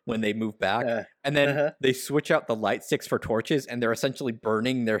head when they move back, and then they switch out the light sticks for torches, and they're essentially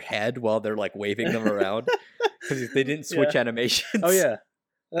burning their head while they're like waving them around because they didn't switch animations. Oh yeah.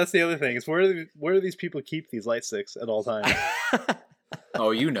 That's the other thing. Is where do these people keep these light sticks at all times?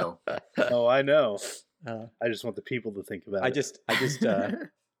 Oh, you know. Oh, I know. I just want the people to think about it.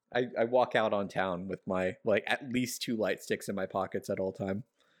 I walk out on town with my at least 2 light sticks in my pockets at all time.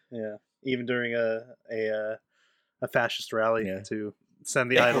 Yeah, even during a fascist rally to send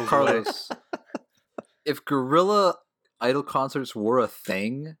the idols away. Carlos, if Guerrilla Idol concerts were a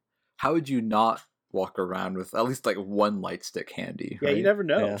thing, how would you not walk around with at least like 1 light stick handy? Yeah, right? you never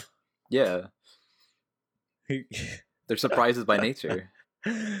know. Yeah. They're surprises by nature.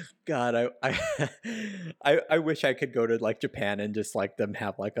 God, I wish I could go to like Japan and just like them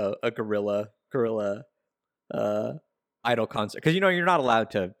have like a Guerrilla Idol concert, because you're not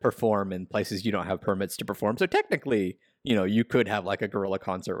allowed to perform in places you don't have permits to perform. So technically, you could have like a Guerrilla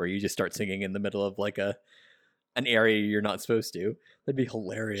concert where you just start singing in the middle of like an area you're not supposed to. That'd be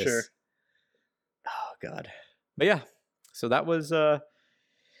hilarious. Sure. Oh God. But yeah, so that was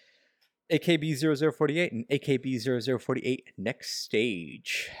AKB0048 and AKB0048 Next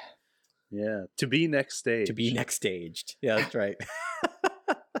Stage. Yeah, to be next stage. To be next staged. Yeah, that's right.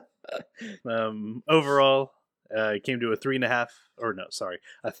 Overall, it came to a 3.5, or no, sorry,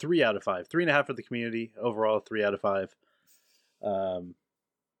 a 3 out of 5. 3.5 for the community. Overall, 3 out of 5.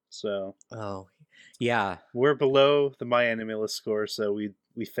 So. Oh, yeah. We're below the MyAnimeList score, so we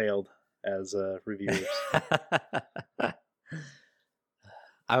failed as reviewers.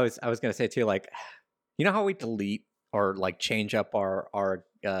 I was gonna say too, like, how we delete or like change up our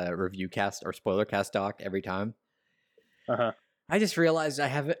review cast or spoiler cast doc every time. I just realized I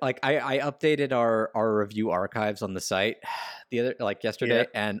haven't, like, I updated our review archives on the site yesterday,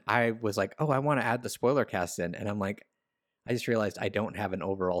 and I was like, oh, I want to add the spoiler cast in, and I'm like, I just realized I don't have an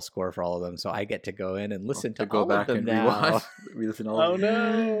overall score for all of them, so I get to go in and listen to go all back of them and now. re-listen all Oh of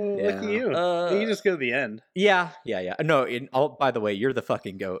them. no! Look at you. You just go to the end. Yeah. No, by the way, you're the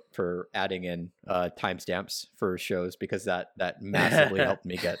fucking goat for adding in timestamps for shows because that massively helped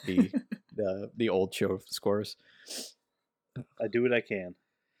me get the old show scores. I do what I can.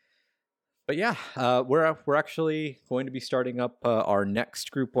 But yeah, we're actually going to be starting up our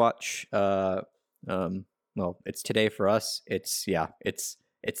next group watch. Well, it's today for us. It's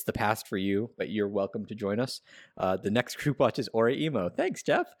the past for you, but you're welcome to join us. The next group watch is Oreimo. Thanks,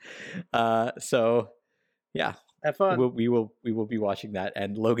 Jeff. So yeah, have fun. We will be watching that,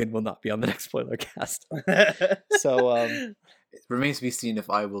 and Logan will not be on the next spoiler cast. So it remains to be seen if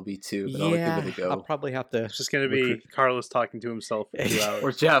I will be too, but I'll give it a go. I'll probably have to. It's just going to be Carlos talking to himself for 2 hours.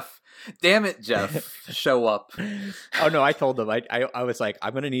 Or Jeff. Damn it, Jeff. Show up. Oh no, I told him. I was like,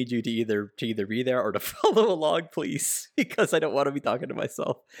 I'm going to need you to either be there or to follow along, please, because I don't want to be talking to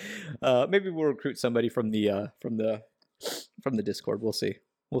myself. Maybe we'll recruit somebody from the Discord. We'll see.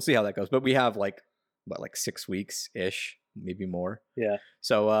 We'll see how that goes. But we have like 6 weeks ish, maybe more. Yeah.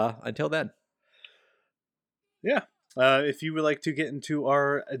 So until then. Yeah. If you would like to get into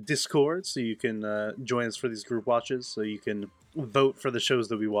our Discord, so you can join us for these group watches, so you can vote for the shows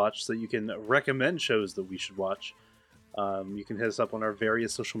that we watch, so you can recommend shows that we should watch, you can hit us up on our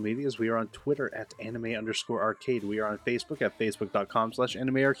various social medias. We are on Twitter at @anime_arcade. We are on Facebook at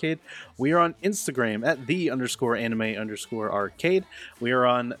facebook.com/animearcade. We are on Instagram at _anime_arcade. We are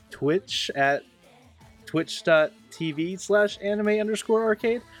on Twitch at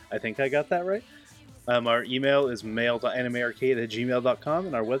twitch.tv/anime_arcade. I think I got that right. Our email is mail.animearcade@gmail.com,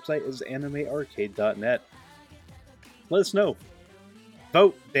 and our website is animearcade.net. Let us know.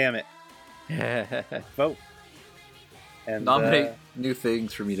 Vote, damn it. Vote. And nominate new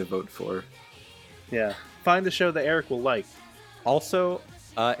things for me to vote for. Yeah. Find a show that Eric will like. Also,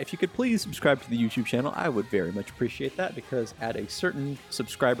 if you could please subscribe to the YouTube channel, I would very much appreciate that, because at a certain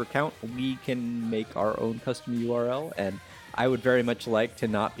subscriber count, we can make our own custom URL, and I would very much like to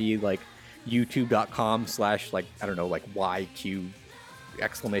not be like youtube.com/YQ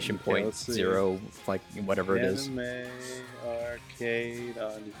 !0 like whatever it is. Anime Arcade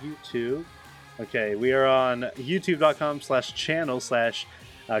on YouTube. Okay, we are on youtube.com/channel/ U C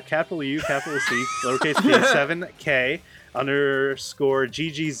lowercase p 7K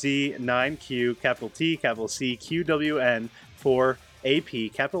 _GGZ9Q T C QWN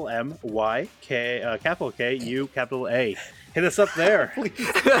 4AP M Y K U A. Hit us up there.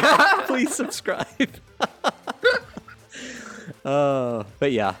 Please subscribe.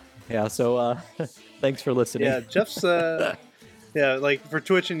 But yeah. So thanks for listening. Yeah, Jeff's like for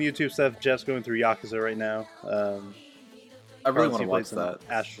Twitch and YouTube stuff, Jeff's going through Yakuza right now. I really want to watch that.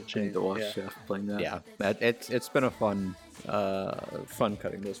 Astral Chain. I need to watch Jeff playing that. Yeah, it's been a fun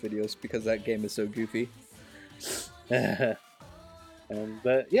cutting those videos because that game is so goofy.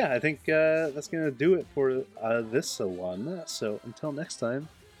 But yeah, I think that's going to do it for this one. So until next time,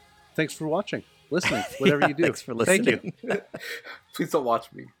 thanks for watching, listening, whatever you do. Thanks for listening. Thank you. Please don't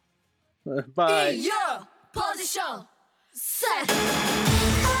watch me. Bye. Your position set.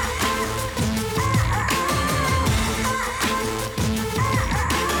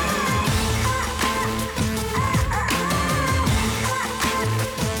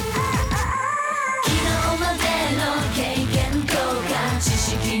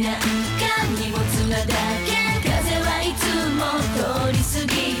 なんか荷物なだけ風はいつも通り過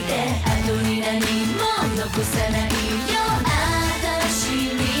ぎて後に何も残さないよ新しい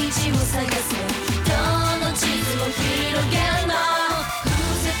道を探せ人の地図を広げるの伏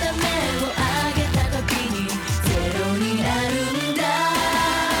せた目を上げた時にゼロになるんだ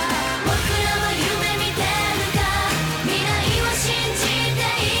僕らは夢見てるか未来を信じてい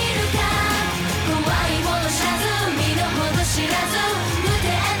るか怖いもの知らず身の程知らず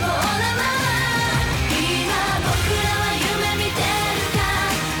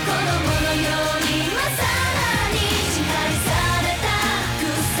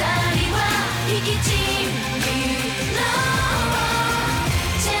生き